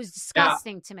 it was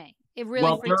disgusting to me. It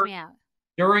really freaked me out.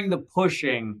 During the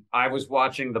pushing, I was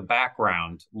watching the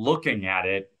background, looking at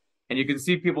it, and you can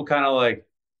see people kind of like,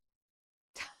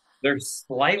 they're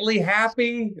slightly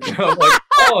happy. Like,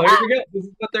 oh, here we go. This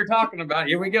is what they're talking about.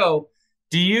 Here we go.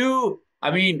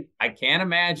 I mean, I can't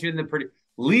imagine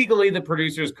legally the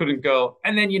producers couldn't go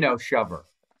and then, shove her.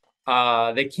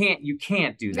 You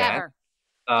can't do that.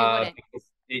 Never.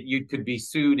 You could be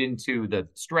sued into the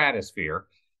stratosphere.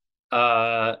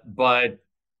 But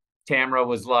Tamra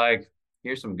was like,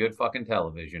 here's some good fucking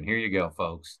television. Here you go,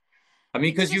 folks. I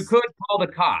mean, because you could call the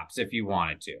cops if you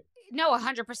wanted to. No,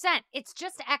 100%. It's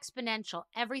just exponential.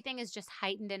 Everything is just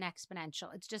heightened and exponential.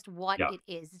 It's just what it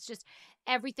is. It's just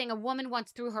everything. A woman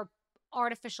once threw her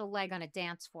artificial leg on a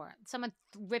dance floor. Someone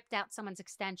ripped out someone's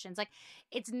extensions. Like,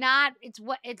 it's not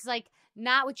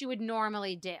what you would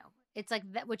normally do. It's like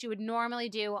what you would normally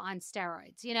do on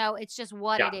steroids. It's just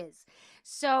what it is.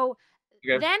 So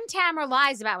then Tamra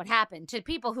lies about what happened to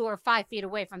people who are 5 feet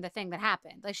away from the thing that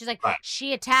happened. Like, she's like,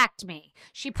 she attacked me.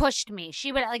 She pushed me.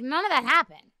 She would, like, none of that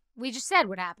happened. We just said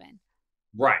what happened.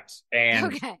 Right.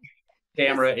 And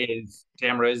Tamra is,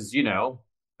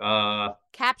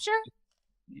 capture?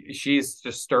 She's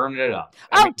just stirring it up.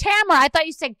 Tamra. I thought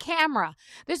you said camera.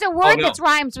 There's a word that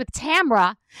rhymes with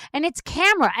Tamra, and it's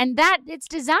camera. And that its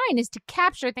design is to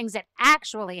capture things that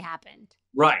actually happened.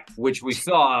 Right, which we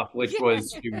saw, which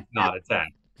was she was not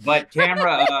attacked. But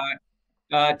Tamra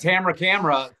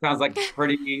sounds like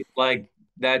pretty, like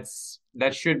that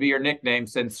should be her nickname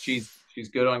since she's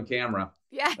good on camera.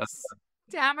 Yes,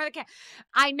 Tamra the camera.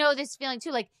 I know this feeling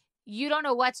too. Like, you don't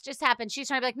know what's just happened. She's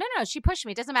trying to be like, no, she pushed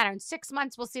me. It doesn't matter. In 6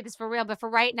 months, we'll see this for real. But for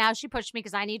right now, she pushed me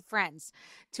because I need friends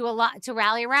to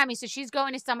rally around me. So she's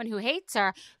going to someone who hates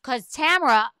her because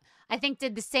Tamra, I think,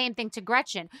 did the same thing to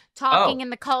Gretchen, talking in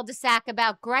the cul-de-sac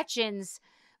about Gretchen's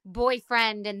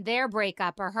boyfriend and their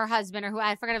breakup, or her husband, or who,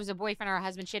 I forgot if it was a boyfriend or a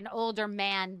husband. She had an older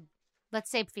man,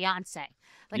 let's say fiance,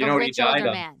 like a rich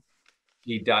older man.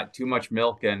 He died too much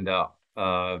milk and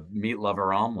meat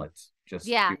lover omelets.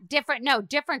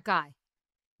 Different guy.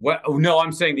 What? Oh, no,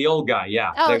 I'm saying the old guy.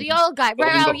 Yeah. Oh, the old guy.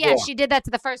 Right. Oh, yeah. She did that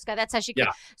to the first guy. That's how she.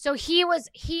 Yeah. So he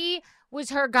was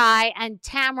her guy, and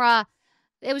Tamra.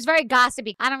 It was very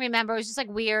gossipy. I don't remember. It was just like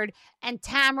weird. And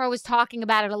Tamra was talking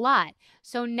about it a lot.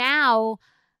 So now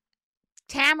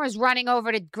Tamra's running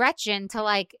over to Gretchen to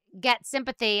like get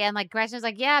sympathy. And like Gretchen's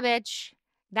like, yeah, bitch,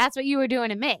 that's what you were doing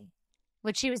to me,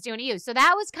 what she was doing to you. So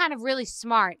that was kind of really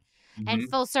smart and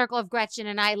full circle of Gretchen.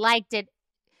 And I liked it.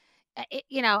 I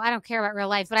don't care about real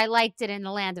life, but I liked it in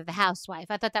the land of the housewife.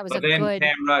 I thought that was then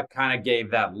Tamra kind of gave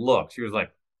that look. She was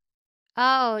like,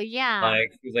 oh yeah,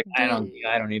 like she was like, I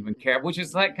don't even care, which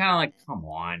is like kind of like, come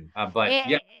on, but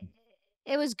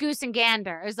it was goose and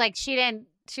gander. It was like she didn't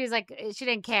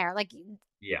care. Like,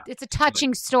 Yeah. It's a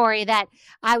touching story that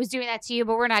I was doing that to you,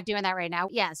 but we're not doing that right now.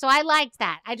 Yeah. So I liked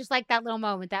that. I just liked that little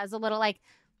moment. That was a little like,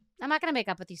 I'm not going to make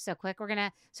up with you so quick.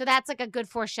 So that's like a good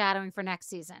foreshadowing for next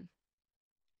season.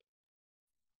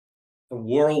 A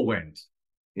whirlwind.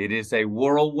 It is a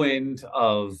whirlwind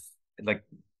of like,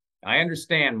 I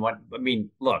understand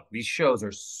look, these shows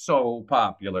are so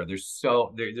popular.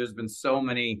 There's been so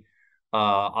many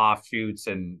offshoots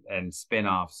and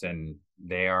spin-offs, and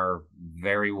they are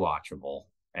very watchable.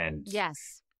 And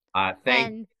yes.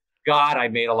 Thank God I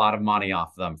made a lot of money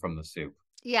off them from the soup.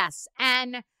 Yes.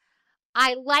 And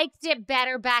I liked it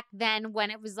better back then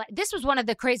when it was like, this was one of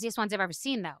the craziest ones I've ever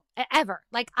seen though, ever.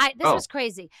 This was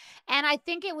crazy. And I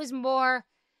think it was more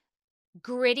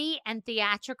gritty and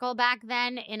theatrical back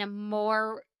then it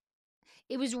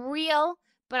was real,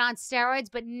 but on steroids.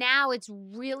 But now it's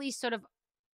really sort of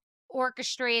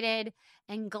orchestrated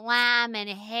and glam and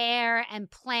hair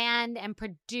and planned and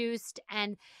produced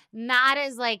and not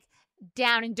as like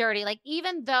down and dirty. Like,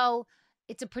 even though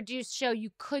it's a produced show, you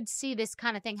could see this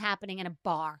kind of thing happening in a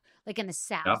bar, like in the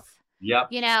South. Yep.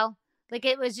 You know, like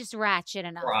it was just ratchet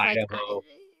enough. Or Idaho.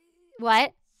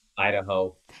 What?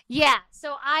 Idaho. Yeah.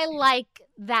 So I like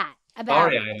that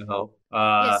about Sorry, it. Idaho.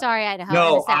 Sorry, Idaho.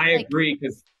 No, I agree,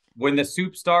 because when the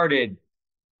soup started,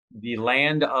 the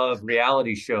land of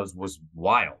reality shows was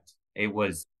wild. It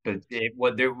was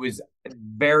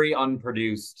very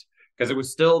unproduced, because it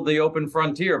was still the open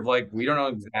frontier of like, we don't know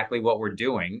exactly what we're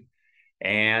doing.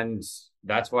 And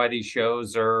that's why these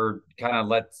shows are kind of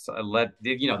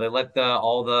they let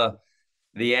all the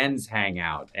ends hang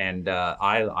out. And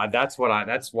that's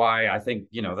why I think,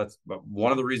 that's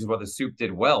one of the reasons why the soup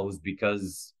did well, was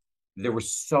because there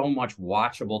was so much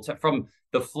watchable from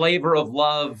the Flavor of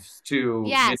Love to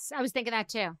yes, I was thinking that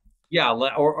too. Yeah,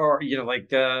 or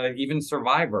even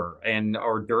Survivor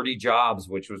or Dirty Jobs,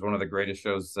 which was one of the greatest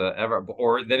shows ever.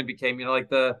 Or then it became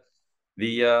the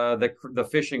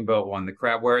fishing boat one, the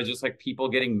crab, where it's just like people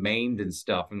getting maimed and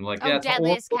stuff, and like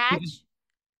Deadliest Catch.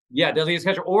 Yeah, Deadliest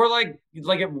Catch, or like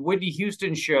a Whitney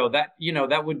Houston show that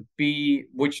would be,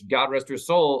 which God rest her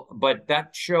soul, but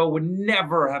that show would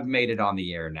never have made it on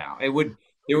the air now. They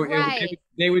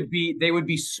would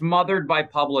be smothered by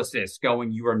publicists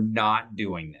going, "You are not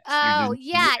doing this." Oh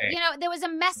yeah, there was a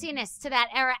messiness to that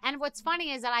era, and what's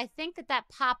funny is that I think that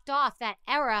popped off that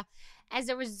era as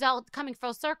a result, coming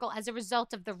full circle, as a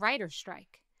result of the writer's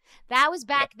strike. That was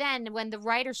back then when the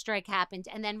writer's strike happened,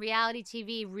 and then reality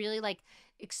TV really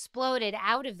exploded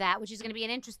out of that, which is going to be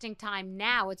an interesting time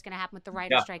now. What's going to happen with the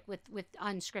writer's strike with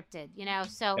unscripted,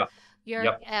 So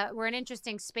we're in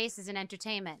interesting spaces in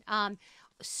entertainment.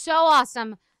 So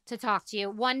awesome to talk to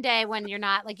you. One day when you're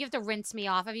not you have to rinse me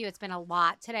off of you. It's been a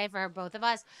lot today for both of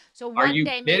us. So one day, are you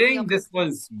kidding? This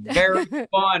was very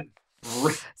fun.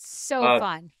 So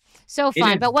fun. So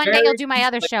fun. But one day you'll do my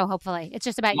other show, hopefully. It's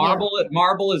just about you.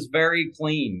 Marble is very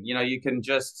clean.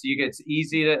 It's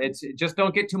easy to, just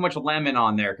don't get too much lemon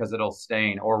on there because it'll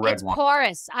stain, or red wine. It's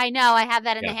porous. I know. I have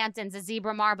that in the Hamptons, a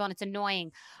zebra marble, and it's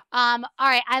annoying. All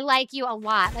right. I like you a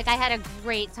lot. I had a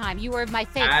great time. You were my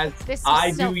favorite. This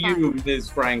was so fun. You, Ms.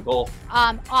 Frankel.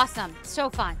 Awesome. So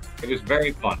fun. It was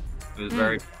very fun. It was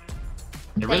very fun.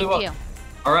 Thank you.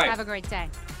 All right. Have a great day.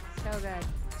 So good.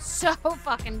 So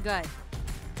fucking good.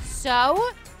 So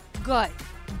good.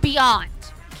 Beyond.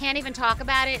 Can't even talk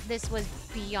about it. This was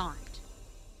beyond.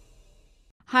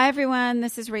 Hi, everyone.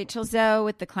 This is Rachel Zoe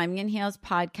with the Climbing in Heels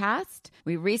podcast.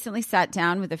 We recently sat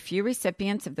down with a few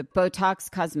recipients of the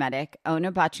Botox Cosmetic,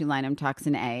 Onabotulinum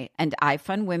Toxin A, and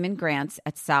iFund Women grants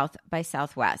at South by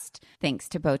Southwest, thanks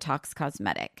to Botox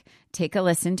Cosmetic. Take a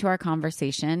listen to our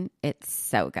conversation. It's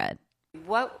so good.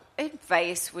 What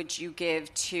advice would you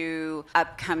give to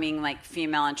upcoming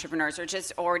female entrepreneurs, or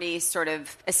just already sort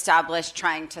of established,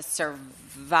 trying to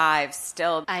survive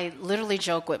still? I literally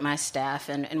joke with my staff,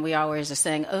 and we always are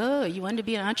saying, "Oh, you want to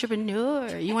be an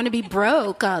entrepreneur? You want to be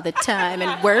broke all the time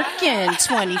and working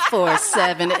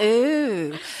 24/7?"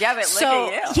 Ooh, yeah, but look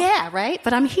at you. Yeah, right.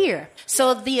 But I'm here.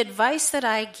 So the advice that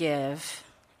I give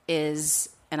is,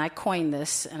 and I coined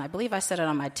this, and I believe I said it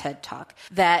on my TED Talk,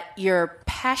 that your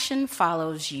passion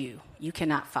follows you. You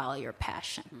cannot follow your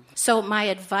passion. Mm-hmm. So my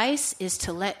advice is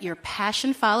to let your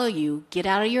passion follow you, get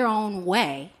out of your own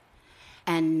way,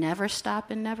 and never stop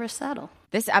and never settle.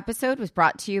 This episode was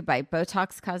brought to you by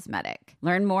Botox Cosmetic.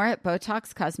 Learn more at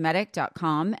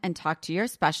BotoxCosmetic.com and talk to your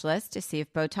specialist to see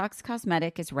if Botox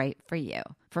Cosmetic is right for you.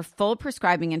 For full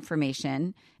prescribing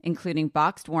information, including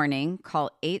boxed warning,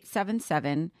 call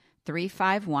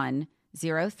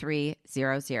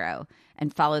 877-351-0300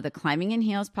 and follow the Climbing in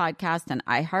Heels podcast on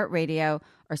iHeartRadio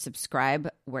or subscribe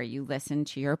where you listen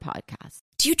to your podcast.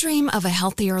 Do you dream of a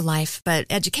healthier life, but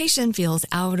education feels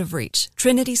out of reach?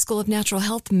 Trinity School of Natural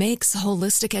Health makes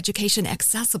holistic education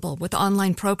accessible with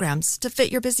online programs to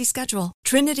fit your busy schedule.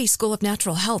 Trinity School of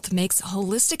Natural Health makes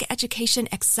holistic education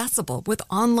accessible with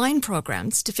online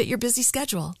programs to fit your busy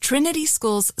schedule. Trinity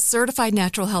School's Certified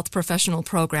Natural Health Professional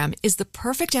Program is the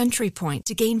perfect entry point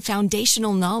to gain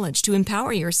foundational knowledge to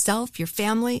empower yourself, your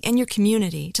family, and your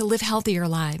community to live healthier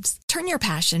lives. Turn your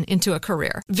passion into a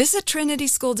career. Visit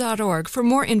trinityschool.org for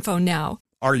more info now.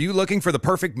 Are you looking for the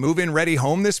perfect move-in ready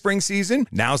home this spring season?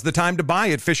 Now's the time to buy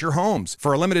at Fisher Homes.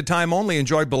 For a limited time only,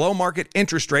 enjoy below-market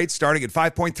interest rates starting at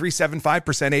 5.375%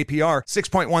 APR,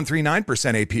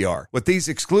 6.139% APR. With these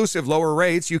exclusive lower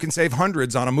rates, you can save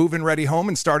hundreds on a move-in ready home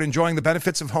and start enjoying the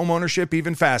benefits of homeownership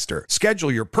even faster.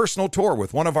 Schedule your personal tour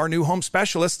with one of our new home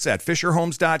specialists at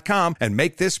FisherHomes.com and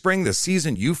make this spring the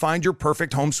season you find your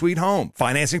perfect home sweet home.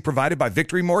 Financing provided by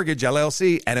Victory Mortgage,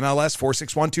 LLC, NMLS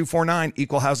 461249,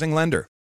 Equal Housing Lender.